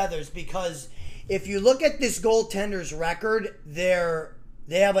some feathers because if you look at this goaltender's record,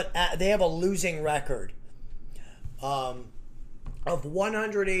 they have a losing record of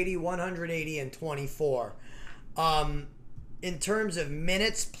 180, 180, and 24. In terms of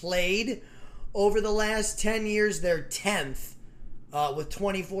minutes played over the last 10 years, they're 10th with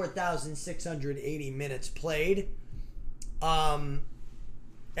 24,680 minutes played. And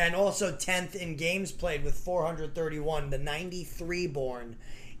also 10th in games played with 431, the 93-born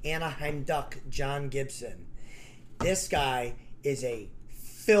Anaheim Duck John Gibson. This guy is a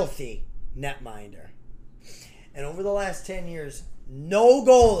filthy netminder. And over the last 10 years, no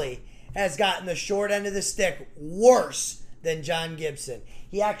goalie has gotten the short end of the stick worse than John Gibson.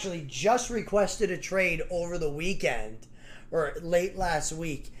 He actually just requested a trade over the weekend, or late last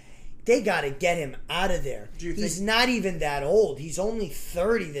week. They got to get him out of there. He's not even that old. He's only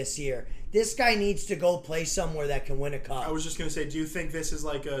 30 this year. This guy needs to go play somewhere that can win a cup. I was just going to say, do you think this is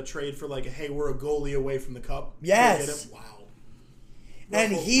like a trade for like, hey, we're a goalie away from the cup? Yes. Wow.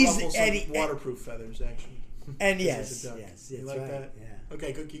 And he's waterproof feathers, actually. And yes, you like right. that? Yeah.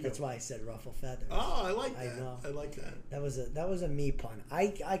 Okay, good. That's why I said ruffle feathers. Oh, I like that. I know. I like that. That was a me pun.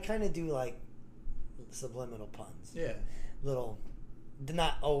 I kind of do like subliminal puns. Yeah. Little,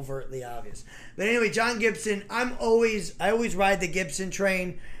 not overtly obvious. But anyway, John Gibson. I always ride the Gibson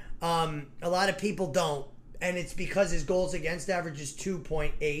train. A lot of people don't, and it's because his goals against average is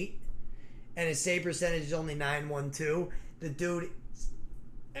 2.8, and his save percentage is only 912. The dude,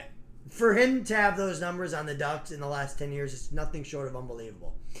 for him to have those numbers on the Ducks in the last 10 years is nothing short of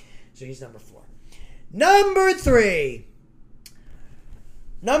unbelievable. So he's number 4. Number 3.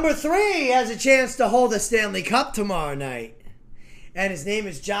 Number 3 has a chance to hold a Stanley Cup tomorrow night. And his name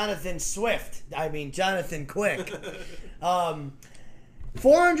is Jonathan Quick.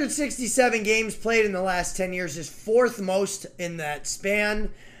 467 games played in the last 10 years is 4th most in that span.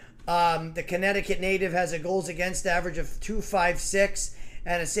 The Connecticut native has a goals against average of .256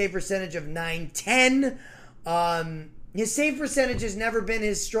 and a save percentage of .910. His save percentage has never been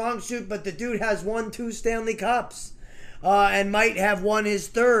his strong suit, but the dude has won 2 Stanley Cups and might have won his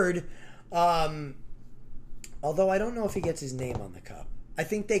 3rd. Although I don't know if he gets his name on the cup. I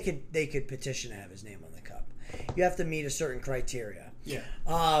think they could petition to have his name on the cup. You have to meet a certain criteria. Yeah.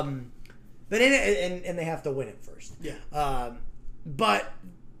 But in it, and they have to win it first. Yeah. But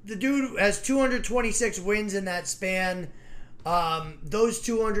the dude has 226 wins in that span. Those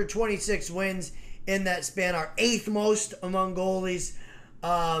 226 wins in that span are 8th most among goalies.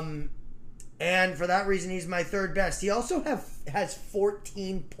 And for that reason, he's my 3rd best. He also has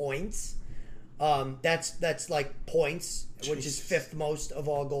 14 points. That's like points, which is 5th most of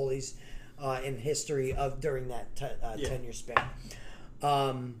all goalies in history during that 10-year span.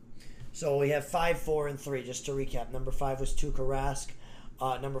 So we have 5, 4, and 3. Just to recap, number 5 was Tuukka Rask.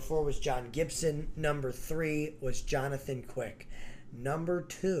 Number 4 was John Gibson. Number 3 was Jonathan Quick. Number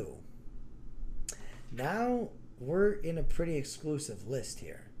 2. Now we're in a pretty exclusive list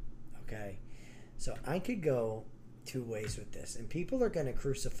here. Okay, so I could go 2 ways with this, and people are going to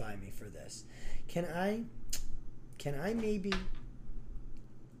crucify me for this. Can I maybe?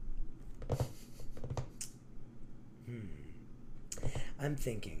 I'm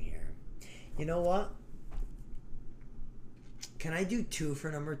thinking here. You know what? Can I do 2 for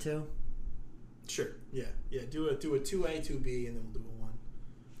number 2? Sure. Yeah. Do a 2A, 2B, and then we'll do a 1.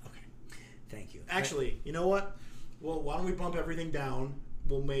 Okay. Thank you. Actually, you know what? Well, why don't we bump everything down?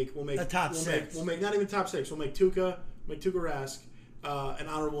 We'll make a top 6. We'll make not even top 6. We'll make Tuukka Rask an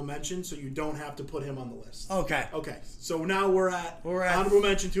honorable mention, so you don't have to put him on the list. Okay. So now we're at honorable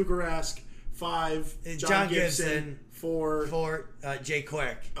mention Tuukka Rask, 5, John Gibson. 4, Jay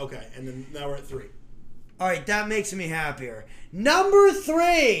Quick. Okay, and then now we're at 3. All right, that makes me happier. Number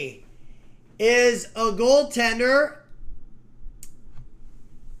 3 is a goaltender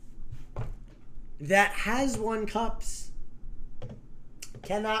that has won cups.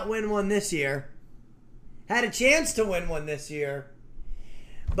 Cannot win one this year. Had a chance to win one this year,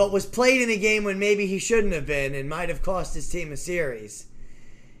 but was played in a game when maybe he shouldn't have been and might have cost his team a series.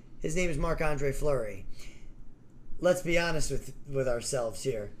 His name is Marc-Andre Fleury. Let's be honest with ourselves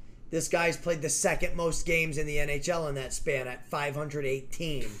here. This guy's played the second most games in the NHL in that span at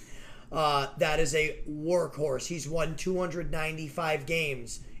 518. That is a workhorse. He's won 295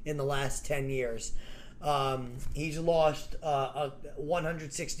 games in the last 10 years. He's lost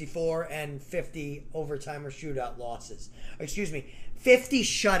 164 and 50 overtime or shootout losses. 50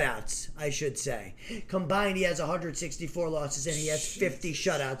 shutouts, I should say. Combined, he has 164 losses, and he has 50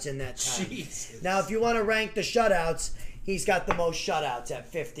 shutouts in that time. Jesus. Now, if you want to rank the shutouts, he's got the most shutouts at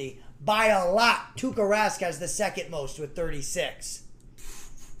 50. By a lot. Tuukka Rask has the second most with 36.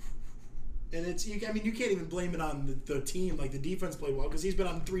 And you can't even blame it on the team. Like, the defense played well because he's been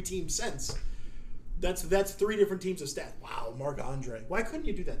on 3 teams since. That's 3 different teams of stats. Wow, Marc-Andre. Why couldn't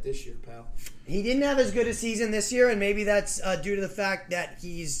you do that this year, pal? He didn't have as good a season this year, and maybe that's due to the fact that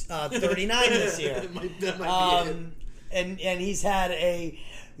he's 39 this year. that might be it. And he's had a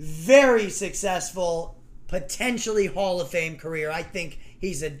very successful, potentially Hall of Fame career. I think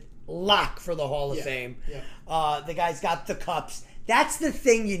he's a lock for the Hall of Fame. Yeah. The guy's got the cups. That's the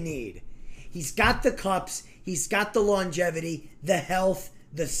thing you need. He's got the cups. He's got the longevity, the health,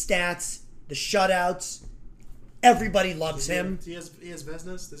 the stats, the shutouts. Everybody loves him. He has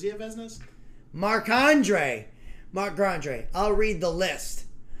Vezina? Does he have Vezina? Marc-Andre. I'll read the list.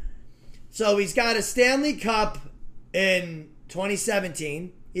 So he's got a Stanley Cup in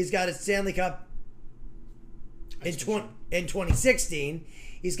 2017. He's got a Stanley Cup in 2016.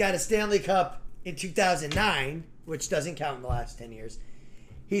 He's got a Stanley Cup in 2009, which doesn't count in the last 10 years.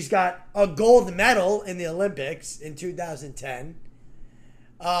 He's got a gold medal in the Olympics in 2010.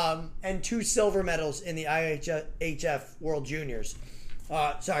 And 2 silver medals in the IHF World Juniors.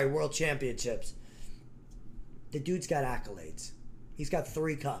 World Championships. The dude's got accolades. He's got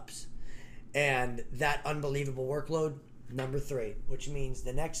 3 cups. And that unbelievable workload, number 3. Which means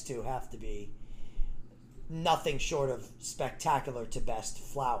the next 2 have to be nothing short of spectacular to best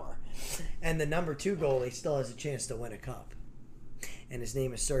flower. And the number 2 goalie still has a chance to win a cup. And his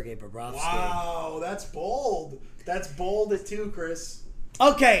name is Sergei Bobrovsky. Wow, that's bold. That's bold too, Chris.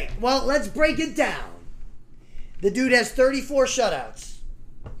 Okay, well, let's break it down. The dude has 34 shutouts.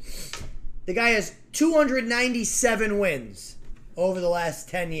 The guy has 297 wins over the last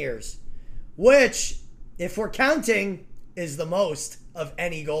 10 years, which, if we're counting, is the most of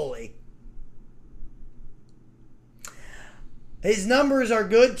any goalie. His numbers are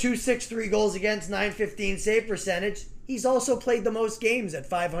good, 263 goals against, 915 save percentage. He's also played the most games at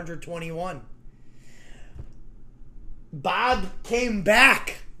 521. Bob came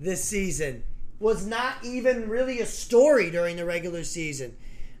back this season. Was not even really a story during the regular season.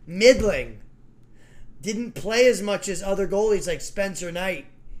 Middling. Didn't play as much as other goalies like Spencer Knight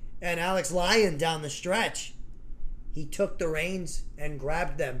and Alex Lyon down the stretch. He took the reins and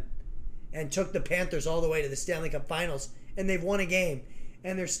grabbed them and took the Panthers all the way to the Stanley Cup Finals, and they've won a game.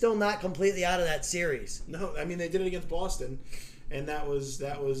 And they're still not completely out of that series. No, I mean, they did it against Boston, and that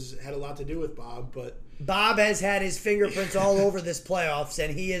had a lot to do with Bob, but Bob has had his fingerprints all over this playoffs,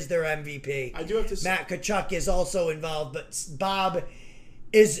 and he is their MVP. I do have to say, Matt Tkachuk is also involved, but Bob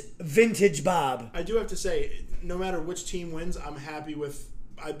is vintage Bob. I do have to say, no matter which team wins,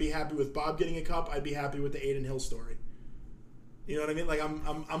 I'd be happy with Bob getting a cup. I'd be happy with the Aiden Hill story. You know what I mean? Like,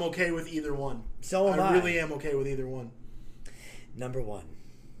 I'm okay with either one. So am I. I really am okay with either one. Number 1.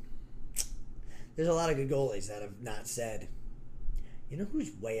 There's a lot of good goalies that have not said. You know who's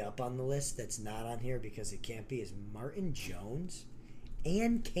way up on the list that's not on here because it can't be is Martin Jones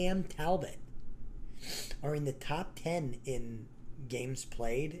and Cam Talbot are in the top 10 in games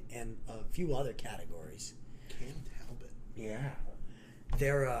played and a few other categories. Cam Talbot. Yeah.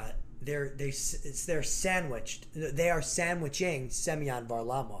 They're sandwiched. They are sandwiching Semyon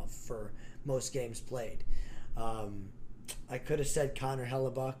Varlamov for most games played. I could have said Connor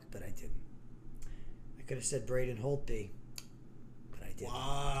Hellebuck, but I didn't. I could have said Braden Holtby, but I didn't.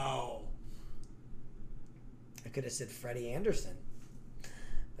 Wow. I could have said Freddie Anderson,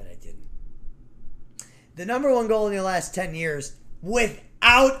 but I didn't. The number 1 goal in the last 10 years,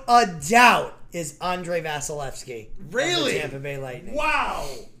 without a doubt, is Andrei Vasilevsky. Really? Of the Tampa Bay Lightning. Wow.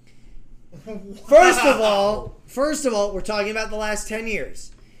 First of all, we're talking about the last 10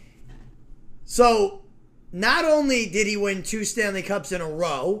 years. So, not only did he win 2 Stanley Cups in a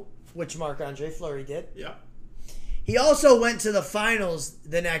row, which Marc-Andre Fleury did, Yeah. he also went to the finals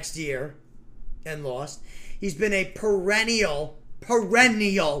the next year and lost. He's been a perennial,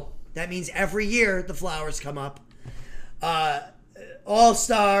 that means every year the Flowers come up,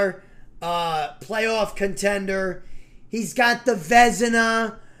 all-star, playoff contender. He's got the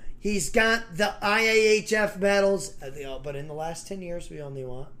Vezina. He's got the IAHF medals. But in the last 10 years, we only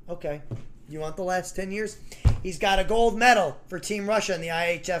want... Okay. You want the last 10 years? He's got a gold medal for Team Russia in the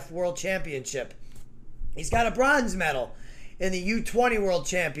IHF World Championship. He's got a bronze medal in the U20 World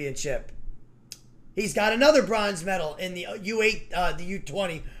Championship. He's got another bronze medal in the the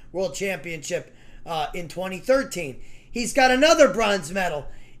U20 World Championship in 2013. He's got another bronze medal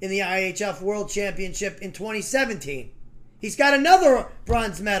in the IHF World Championship in 2017. He's got another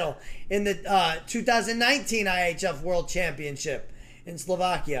bronze medal in the 2019 IHF World Championship in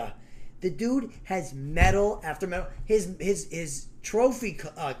Slovakia. The dude has medal after medal. His trophy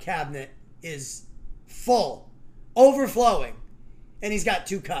cabinet is full, overflowing, and he's got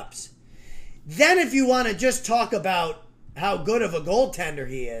 2 cups. Then if you want to just talk about how good of a goaltender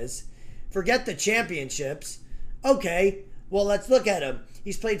he is, forget the championships. Okay, well, let's look at him.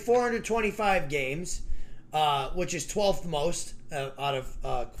 He's played 425 games, which is 12th most out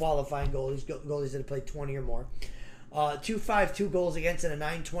of qualifying goalies that have played 20 or more. 252 goals against and a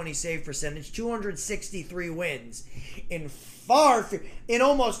 920 save percentage, 263 wins in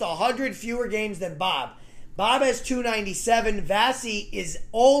almost 100 fewer games than Bob. Bob has 297. Vasi is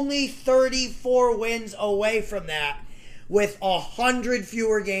only 34 wins away from that with 100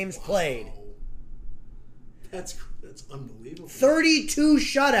 fewer games played. That's unbelievable. 32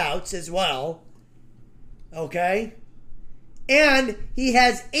 shutouts as well. Okay? And he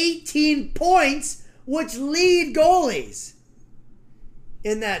has 18 points, which lead goalies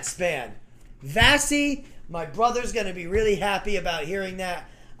in that span. Vasi, my brother's going to be really happy about hearing that.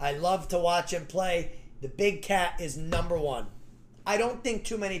 I love to watch him play. The Big Cat is number 1. I don't think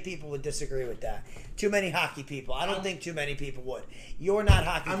too many people would disagree with that. Too many hockey people. I don't think too many people would. You're not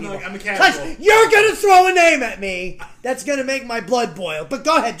hockey people. I'm a casual. Because you're going to throw a name at me that's going to make my blood boil. But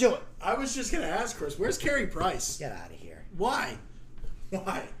go ahead, do it. I was just going to ask, Chris, where's Carey Price? Get out of here. Why?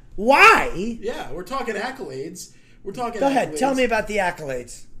 Why? Yeah, we're talking accolades. Go ahead. Tell me about the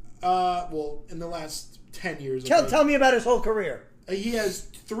accolades. Well, in the last 10 years. Tell me about his whole career. He has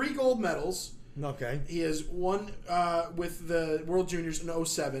 3 gold medals. Okay. He has 1 with the World Juniors in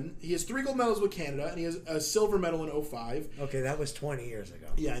 2007. He has 3 gold medals with Canada, and he has a silver medal in 2005. Okay, that was 20 years ago.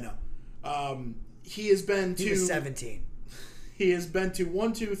 Yeah, I know. He has been to... He was 17. He has been to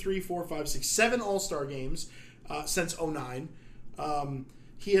 1, 2, 3, 4, 5, 6, 7 All-Star games since 2009.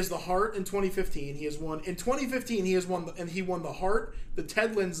 He has the Hart in 2015. He has won in 2015. He won the Hart, the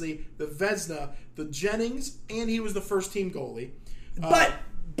Ted Lindsay, the Vezina, the Jennings, and he was the first team goalie. But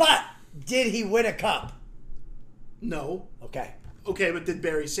did he win a cup? No. Okay, but did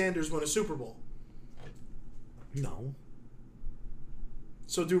Barry Sanders win a Super Bowl? No.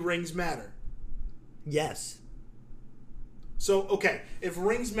 So do rings matter? Yes. So okay, if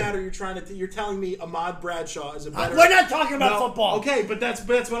rings matter, you're telling me Ahmad Bradshaw is a better. We're not talking about football. Okay, but that's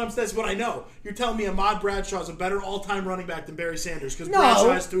what I know. You're telling me Ahmad Bradshaw is a better all-time running back than Barry Sanders because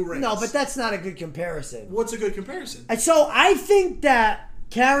Bradshaw has 2 rings. No, but that's not a good comparison. What's a good comparison? And so I think that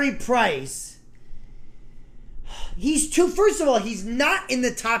Carey Price, first of all, he's not in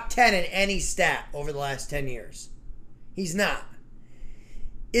the top 10 in any stat over the last 10 years. He's not.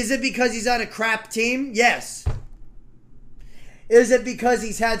 Is it because he's on a crap team? Yes. Is it because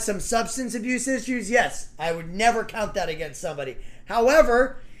he's had some substance abuse issues? Yes. I would never count that against somebody.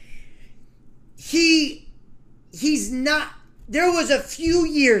 However, he's not... There was a few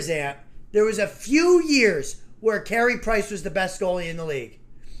years, Ant. There was a few years where Carey Price was the best goalie in the league.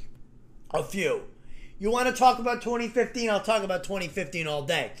 A few. You want to talk about 2015? I'll talk about 2015 all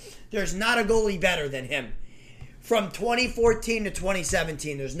day. There's not a goalie better than him. From 2014 to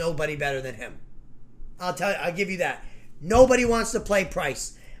 2017, there's nobody better than him. I'll give you that. Nobody wants to play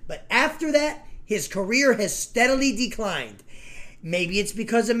Price. But after that, his career has steadily declined. Maybe it's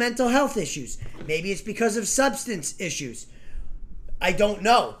because of mental health issues. Maybe it's because of substance issues. I don't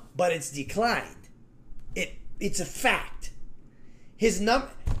know, but it's declined. It's a fact.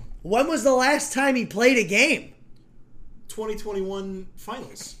 When was the last time he played a game? 2021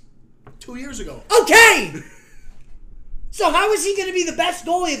 finals. 2 years ago. Okay! So how is he going to be the best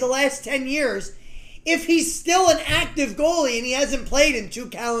goalie of the last 10 years if he's still an active goalie and he hasn't played in 2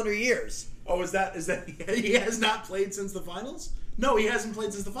 calendar years? Oh, is that he has not played since the finals? No, he hasn't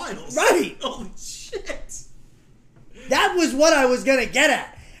played since the finals. Right. Holy shit. That was what I was going to get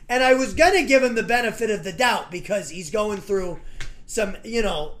at. And I was going to give him the benefit of the doubt because he's going through some,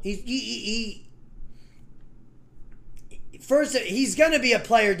 first, he's going to be a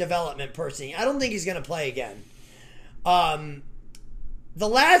player development person. I don't think he's going to play again. The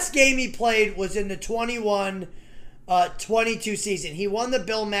last game he played was in the 21-22 season. He won the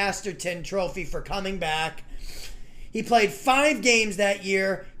Bill Masterton Trophy for coming back. He played 5 games that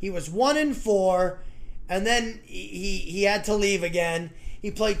year. He was 1-4, and then he had to leave again. He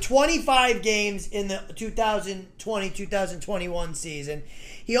played 25 games in the 2020-2021 season.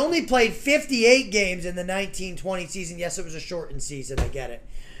 He only played 58 games in the 19-20 season. Yes, it was a shortened season. I get it.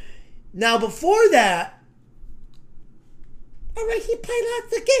 Now, before that, all right, he played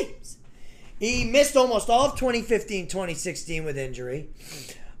lots of games. He missed almost all of 2015-2016 with injury.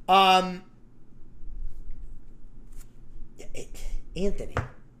 Anthony,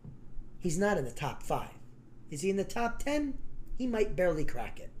 he's not in the top 5. Is he in the top 10? He might barely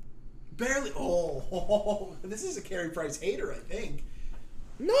crack it. Barely? Oh, this is a Carey Price hater, I think.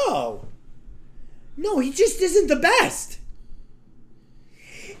 No, he just isn't the best.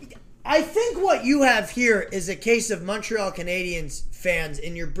 I think what you have here is a case of Montreal Canadiens fans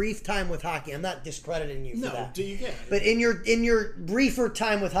in your brief time with hockey. I'm not discrediting you for that. No, you get it. But in your briefer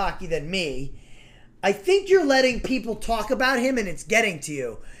time with hockey than me, I think you're letting people talk about him and it's getting to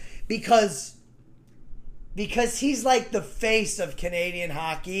you. Because he's like the face of Canadian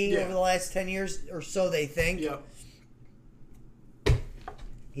hockey over the last 10 years or so, they think. Yep.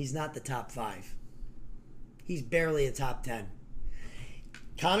 He's not the top 5. He's barely a top 10.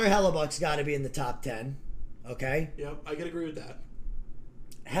 Connor Hellebuck's got to be in the top 10. Okay? Yep, I can agree with that.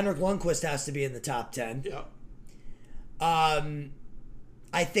 Henrik Lundqvist has to be in the top 10. Yep. I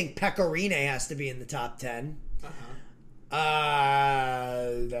think Pecorine has to be in the top 10. That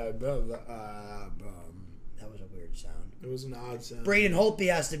was a weird sound. It was an odd sound. Braden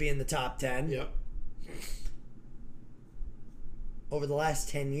Holtby has to be in the top 10. Yep. Over the last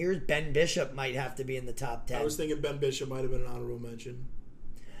 10 years, Ben Bishop might have to be in the top 10. I was thinking Ben Bishop might have been an honorable mention.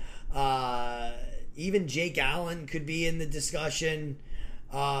 Even Jake Allen could be in the discussion.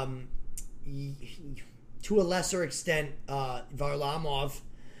 To a lesser extent, Varlamov.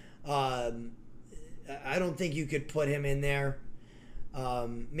 I don't think you could put him in there.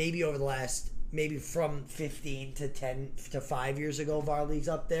 Maybe over the last, maybe from 15 to 10 to 5 years ago, Varley's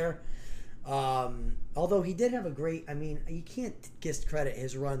up there. Although he did have a great, you can't discredit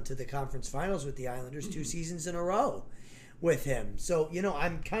his run to the conference finals with the Islanders 2 seasons in a row with him. So,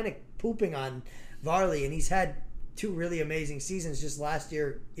 I'm kind of pooping on Varley, and he's had 2 really amazing seasons. Just last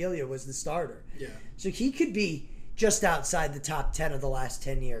year, Ilya was the starter. Yeah. So he could be just outside the top 10 of the last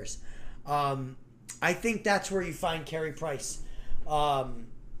 10 years. I think that's where you find Carey Price.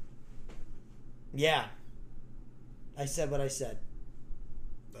 Yeah. I said what I said.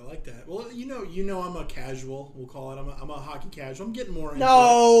 I like that. Well, I'm a casual. We'll call it. I'm a hockey casual. I'm getting more into it.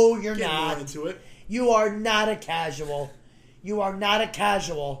 No, you're getting not. More into it. You are not a casual. You are not a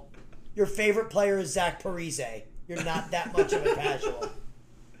casual. Your favorite player is Zach Parise. You're not that much of a casual.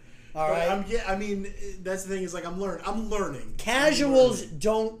 All right. That's the thing. Is like I'm learning. Casuals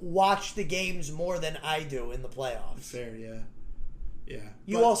don't watch the games more than I do in the playoffs. Fair, yeah.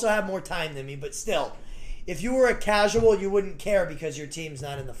 You also have more time than me, but still, if you were a casual, you wouldn't care because your team's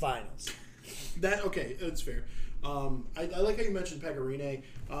not in the finals. That's fair. I like how you mentioned Pecorine,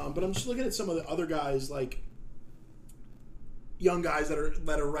 but I'm just looking at some of the other guys, like young guys that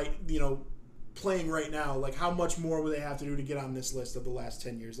are right, playing right now. Like, how much more would they have to do to get on this list of the last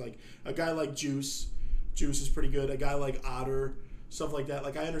 10 years? Like a guy like Juice is pretty good. A guy like Otter, stuff like that.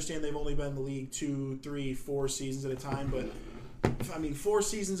 Like, I understand they've only been in the league 2, 3, 4 seasons at a time, but 4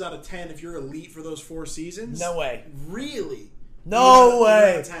 seasons out of 10, if you're elite for those 4 seasons, no way. Really? No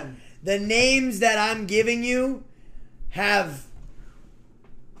way. Out of 10. The names that I'm giving you have,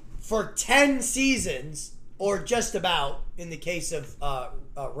 for 10 seasons, or just about, in the case of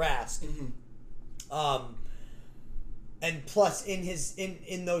Rask, and plus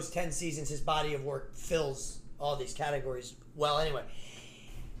in those 10 seasons, his body of work fills all these categories well. Anyway,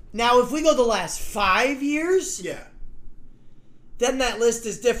 now if we go the last 5 years, yeah, then that list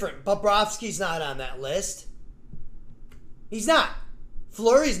is different. Bobrovsky's not on that list. He's not.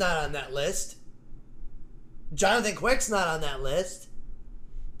 Fleury's not on that list. Jonathan Quick's not on that list.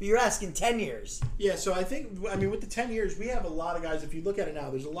 But you're asking 10 years. Yeah, so I think, with the 10 years, we have a lot of guys. If you look at it now,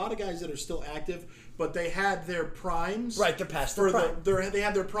 there's a lot of guys that are still active, but they had their primes. Right, they're past their prime. They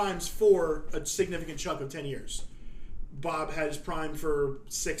had their primes for a significant chunk of 10 years. Bob had his prime for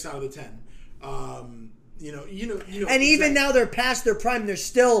 6 out of the 10. And even now they're past their prime, they're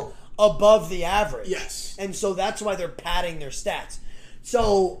still above the average. Yes. And so that's why they're padding their stats.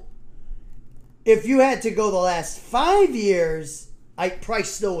 So if you had to go the last 5 years, Price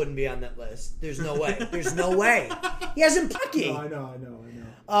still wouldn't be on that list. There's no way. There's no way. He hasn't plucky. No, I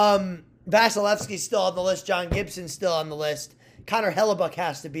know. Vasilevsky's still on the list. John Gibson's still on the list. Connor Hellebuck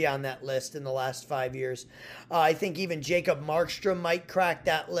has to be on that list in the last 5 years. I think even Jacob Markstrom might crack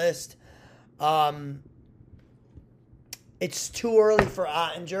that list. It's too early for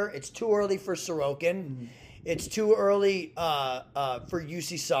Ottinger. It's too early for Sorokin. Mm-hmm. It's too early for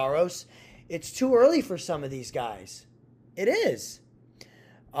UC Saros. It's too early for some of these guys. It is.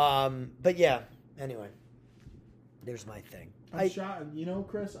 But yeah, anyway, there's my thing. I'm shocked. You know,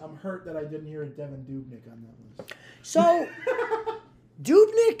 Chris, I'm hurt that I didn't hear a Devin Dubnyk on that list. So,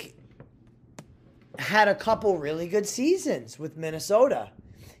 Dubnyk had a couple really good seasons with Minnesota.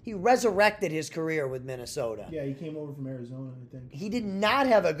 He resurrected his career with Minnesota. Yeah, he came over from Arizona, I think. He did not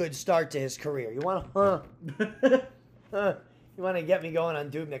have a good start to his career. You want to, you want to get me going on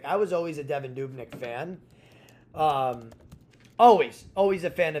Dubnyk? I was always a Devin Dubnyk fan. Always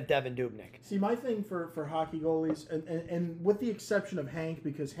a fan of Devin Dubnyk. See, my thing for hockey goalies, and with the exception of Hank,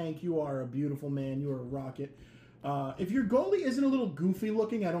 because Hank, you are a beautiful man, you are a rocket. If your goalie isn't a little goofy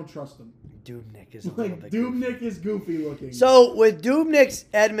looking, I don't trust him. Dubnyk is a little bit goofy. Dubnyk is goofy looking. So, with Dubnyk's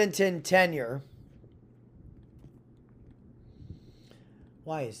Edmonton tenure...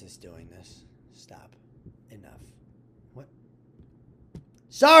 Why is this doing this? Stop. Enough. What?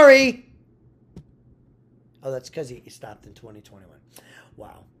 Sorry! Oh, that's because he stopped in 2021.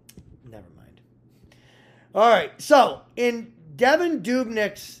 Wow. Never mind. All right. So, in Devin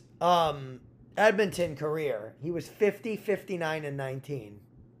Dubnyk's Edmonton career, he was 50, 59, and 19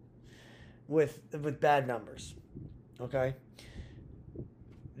 with bad numbers. Okay?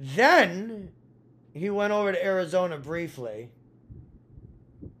 Then, he went over to Arizona briefly.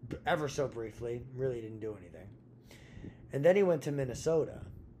 Ever so briefly. Really didn't do anything. And then he went to Minnesota.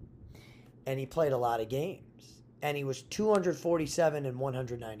 And he played a lot of games. And he was 247 and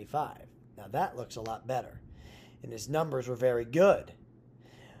 195. Now that looks a lot better. And his numbers were very good.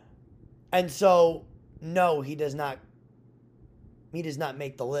 And so, no, he does not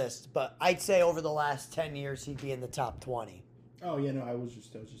make the list. But I'd say over the last 10 years, he'd be in the top 20. Oh, yeah, no, I was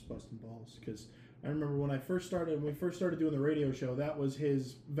just busting balls. Because I remember when we first started doing the radio show, that was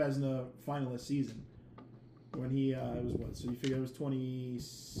his Vezina finalist season. When he, it was what? So you figure it was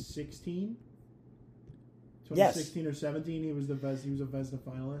 2016? 2016 or 17, he was a Vezina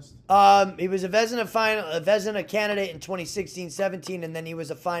finalist. He was a Vezina candidate in 2016-17, and then he was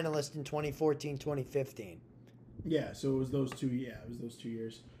a finalist in 2014-2015. Yeah, so it was those two. Yeah, it was those 2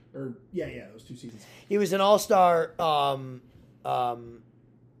 years, or those 2 seasons. He was an All-Star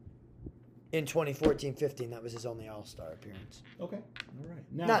in 2014-15. That was his only All-Star appearance. Okay, all right.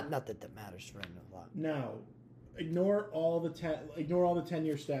 Now, not that matters for him a lot. Now, ignore all the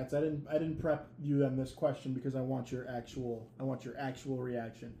 10-year stats. I didn't prep you on this question because I want your actual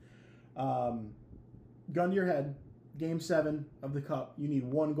reaction. Gun to your head. Game 7 of the Cup. You need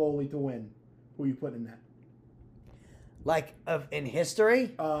one goalie to win. Who are you putting in that? Like in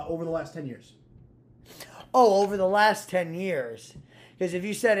history? Over the last 10 years. Oh, over the last 10 years. Because if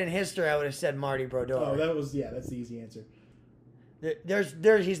you said in history, I would have said Marty Brodeur. Oh, that's the easy answer.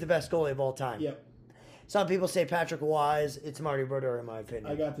 He's the best goalie of all time. Yep. Some people say Patrick Wise. It's Marty Brodeur, in my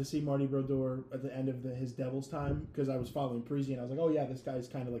opinion. I got to see Marty Brodeur at the end of his Devils time because I was following Parisi, and I was like, oh, yeah, this guy's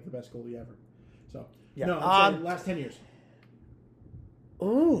kind of like the best goalie ever. So, yeah. No, I'm saying last 10 years.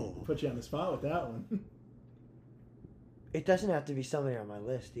 Ooh. Put you on the spot with that one. It doesn't have to be somebody on my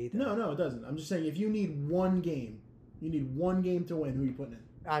list either. No, it doesn't. I'm just saying if you need one game to win, who are you putting in?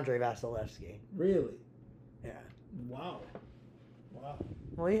 Andrei Vasilevsky. Really? Yeah. Wow.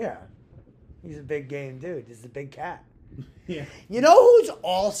 Well, yeah. He's a big game dude. He's a big cat. Yeah. You know who's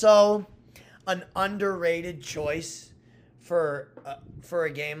also an underrated choice for a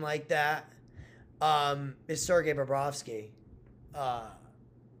game like that? Is Sergei Bobrovsky.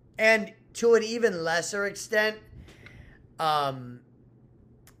 And to an even lesser extent,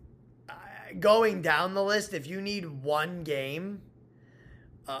 going down the list, if you need one game,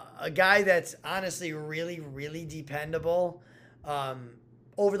 a guy that's honestly really, really dependable,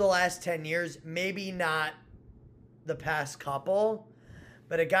 over the last 10 years, maybe not the past couple,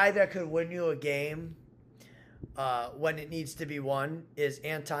 but a guy that could win you a game when it needs to be won is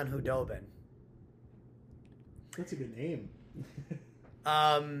Anton Khudobin. That's a good name.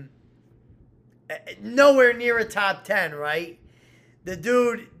 Nowhere near a top 10, right? The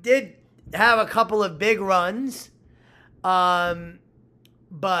dude did have a couple of big runs, and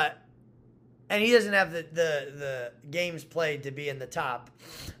he doesn't have the games played to be in the top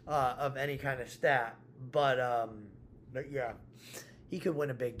of any kind of stat. But yeah, He could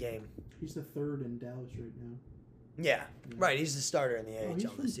win a big game. He's the third in Dallas right now. Yeah, right. He's the starter in the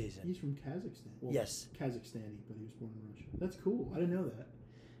AHL from, this season. He's from Kazakhstan. Well, yes. Kazakhstani, but he was born in Russia. That's cool. I didn't know that.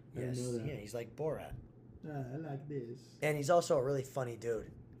 Yes. Yeah, he's like Borat. I like this. And he's also a really funny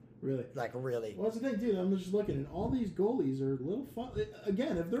dude. Really? Like, really. Well, that's the thing, dude. I'm just looking, and all these goalies are a little fun.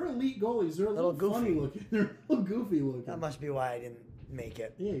 Again, if they're elite goalies, they're a little funny looking. They're a little goofy looking. That must be why I didn't make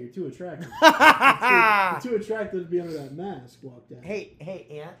it. Yeah, you're too attractive. you're too attractive to be under that mask. Walk down. Hey,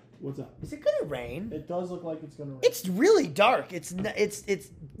 Aunt. What's up? Is it gonna rain? It does look like it's gonna rain. It's really dark. It's not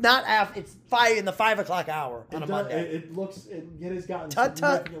It's 5 in the 5 o'clock hour on a Monday. It looks. It has gotten. Tut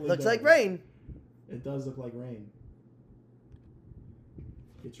tut. Looks like rain. It does look like rain.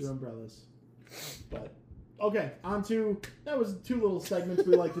 Get your umbrellas. But okay, on to that was 2 little segments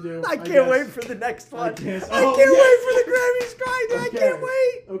we like to do. I can't wait for the next one. I can't wait for the Grammys grinder. Okay. I can't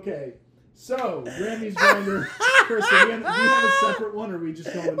wait. Okay. So, Grammys grinder. Kristen, do you have a separate one, or are we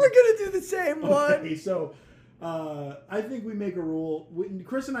just going? We're gonna do the same one. Okay, so I think we make a rule.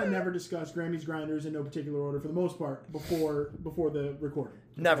 Chris and I never discuss Grammys grinders in no particular order for the most part before the recording.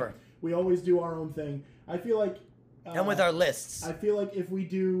 Never. We always do our own thing. I feel like. And with our lists. I feel like if we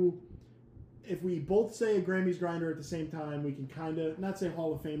both say a Grammys grinder at the same time, we can kind of not say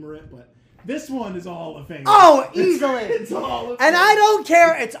Hall of Famer it, but. This one is a Hall of Famer. Oh, easily. It's a Hall of Famer. And I don't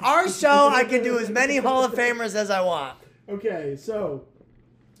care. It's our show. I can do as many Hall of Famers as I want. Okay, so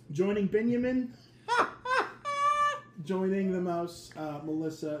joining Benjamin, joining the mouse,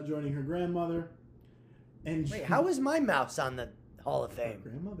 Melissa, joining her grandmother, and wait, how is my mouse on the Hall of Fame? Her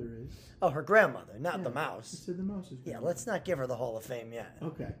grandmother is. Oh, her grandmother, not the mouse. I said the mouse is. Yeah, let's not give her the Hall of Fame yet.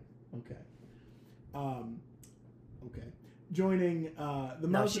 Okay. Okay. Joining the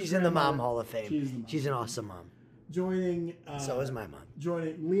no, she's in the Mom Hall of Fame. She's an awesome mom. Joining so is my mom.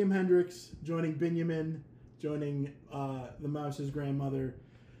 Joining Liam Hendricks, joining Benjamin, joining the Mouse's grandmother.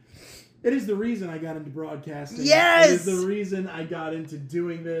 It is the reason I got into broadcasting. Yes! It is the reason I got into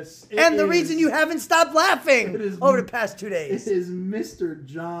doing this. And the reason you haven't stopped laughing over the past 2 days. It is Mr.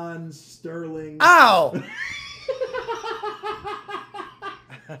 John Sterling. Ow!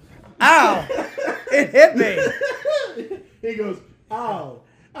 Ow! It hit me. He goes, ow,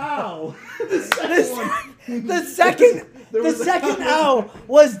 ow. The second ow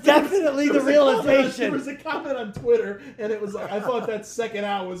was definitely the realization. There was a comment on Twitter, and it was like, I thought that second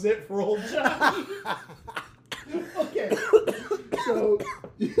ow was it for old Johnny. Okay. So,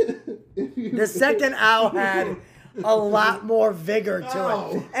 the second ow had a lot more vigor to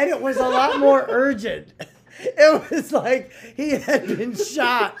it. And it was a lot more urgent. It was like he had been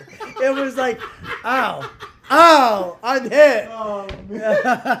shot. It was like, ow. Oh, I'm hit. Oh, man.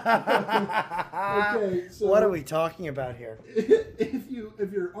 Okay, so what are we talking about here? If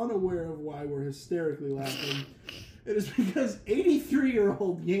you're unaware of why we're hysterically laughing, it is because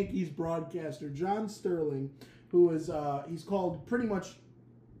 83-year-old Yankees broadcaster John Sterling, who is he's called pretty much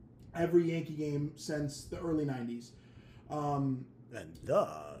every Yankee game since the early 90s. And the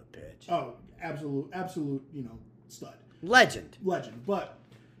pitch. Oh, absolute, stud. Legend. But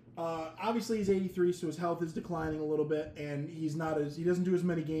obviously he's 83, so his health is declining a little bit, and he doesn't do as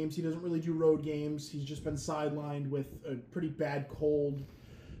many games. He doesn't really do road games. He's just been sidelined with a pretty bad cold.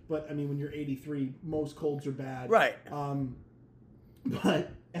 But I mean, when you're 83, most colds are bad. Right.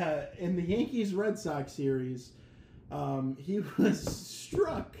 But in the Yankees Red Sox series, he was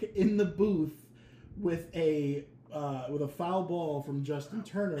struck in the booth with a foul ball from Justin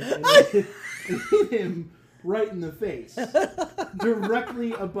Turner, and it hit him right in the face,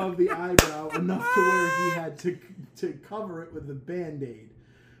 directly above the eyebrow, enough to where he had to cover it with a Band-Aid.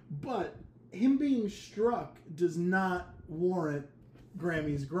 But him being struck does not warrant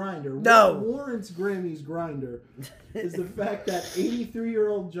Grammy's grinder. No. What warrants Grammy's grinder is the fact that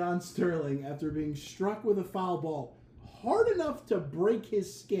 83-year-old John Sterling, after being struck with a foul ball hard enough to break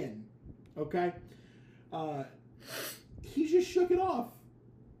his skin, okay, he just shook it off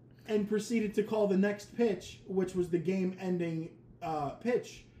and proceeded to call the next pitch, which was the game-ending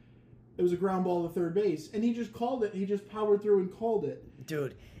pitch. It was a ground ball to third base, and he just called it. He just powered through and called it.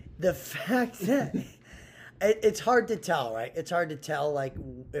 Dude, the fact that it's hard to tell, right? It's hard to tell, like,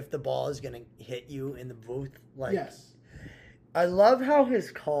 if the ball is going to hit you in the booth. Like, yes. I love how his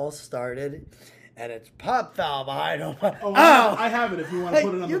call started, and it's pop foul behind him. Oh, I have it if you want to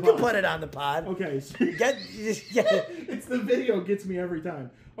put it on the pod. You can put it on the pod. Okay. So get it's the video gets me every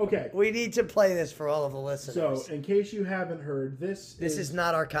time. Okay. We need to play this for all of the listeners. So, in case you haven't heard, this is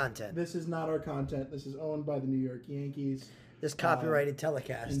not our content. This is not our content. This is owned by the New York Yankees. This copyrighted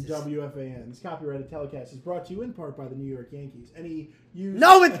telecast. And WFAN. This copyrighted telecast is brought to you in part by the New York Yankees.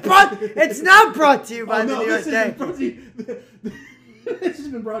 No, it's not brought to you by the New York Yankees. This has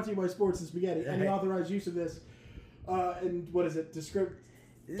been brought to you by Sports and Spaghetti. Any authorized use of this, and what is it?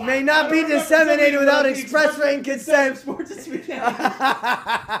 May not be disseminated without express written consent. Sports and Spaghetti.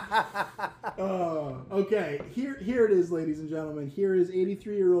 Okay, here it is, ladies and gentlemen. Here is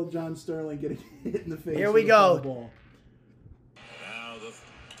 83-year-old John Sterling getting hit in the face. Here we go. Ball. Now the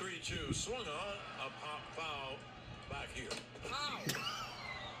 3-2 swung on a pop foul back here. Ow!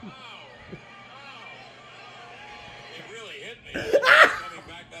 Ow! Ow! It really hit me. Coming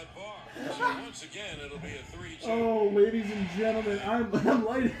back that far. So once again, it'll be a 3-2. Oh, ladies and gentlemen, I'm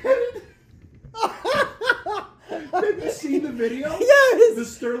lightheaded. Have you seen the video? Yes. The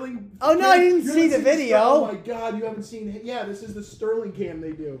Sterling. Oh no, I didn't see the video. Oh my God, you haven't seen it? Yeah, this is the Sterling cam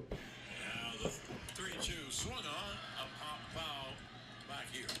they do. Now the 3-2 swung on a pop foul back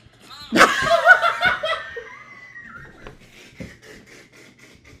here.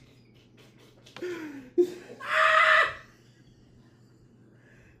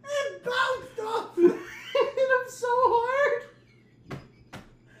 It bounced off and hit him so hard.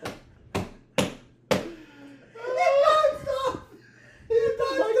 It bounced off. It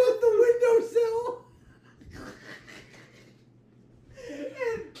bounced off the windowsill.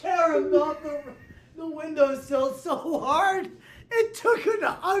 It caromed off the windowsill so hard, it took an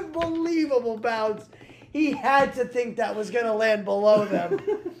unbelievable bounce. He had to think that was going to land below them.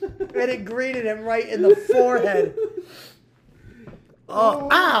 And it greeted him right in the forehead. Oh,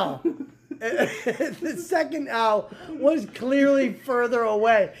 ow! The second ow was clearly further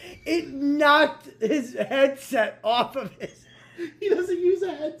away. It knocked his headset off of his... He doesn't use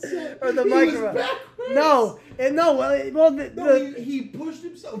a headset. Or the He microphone. was backwards. No, He pushed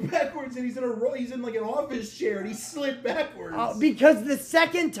himself backwards and he's in like an office chair and he slid backwards. because the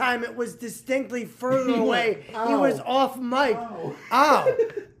second time it was distinctly further away. Ow. He was off mic. Ow. Ow.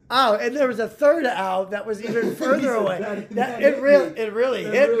 Ow. And there was a third ow that was even further away. It really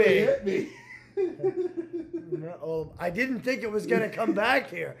hit me. Oh, I didn't think it was going to come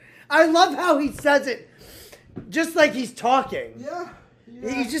back here. I love how he says it just like he's talking. Yeah.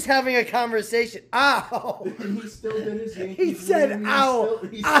 He's just having a conversation. Ow. And he still did his Yankees He said win. ow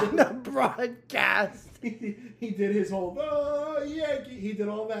He on the broadcast. He did his whole Yankee. He did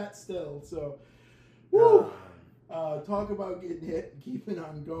all that still. So, woo. Talk about getting hit, keeping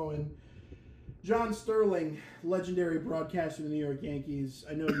on going. John Sterling, legendary broadcaster of the New York Yankees.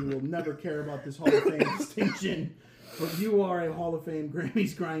 I know you will never care about this Hall of Fame distinction, but you are a Hall of Fame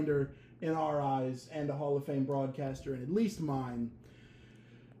Grammys grinder in our eyes and a Hall of Fame broadcaster in at least mine.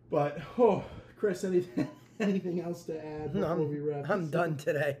 But, Chris, anything else to add before we wrap? I'm done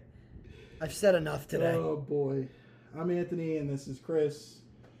today. I've said enough today. Oh, boy. I'm Anthony, and this is Chris.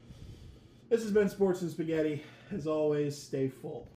 This has been Sports and Spaghetti. As always, stay full.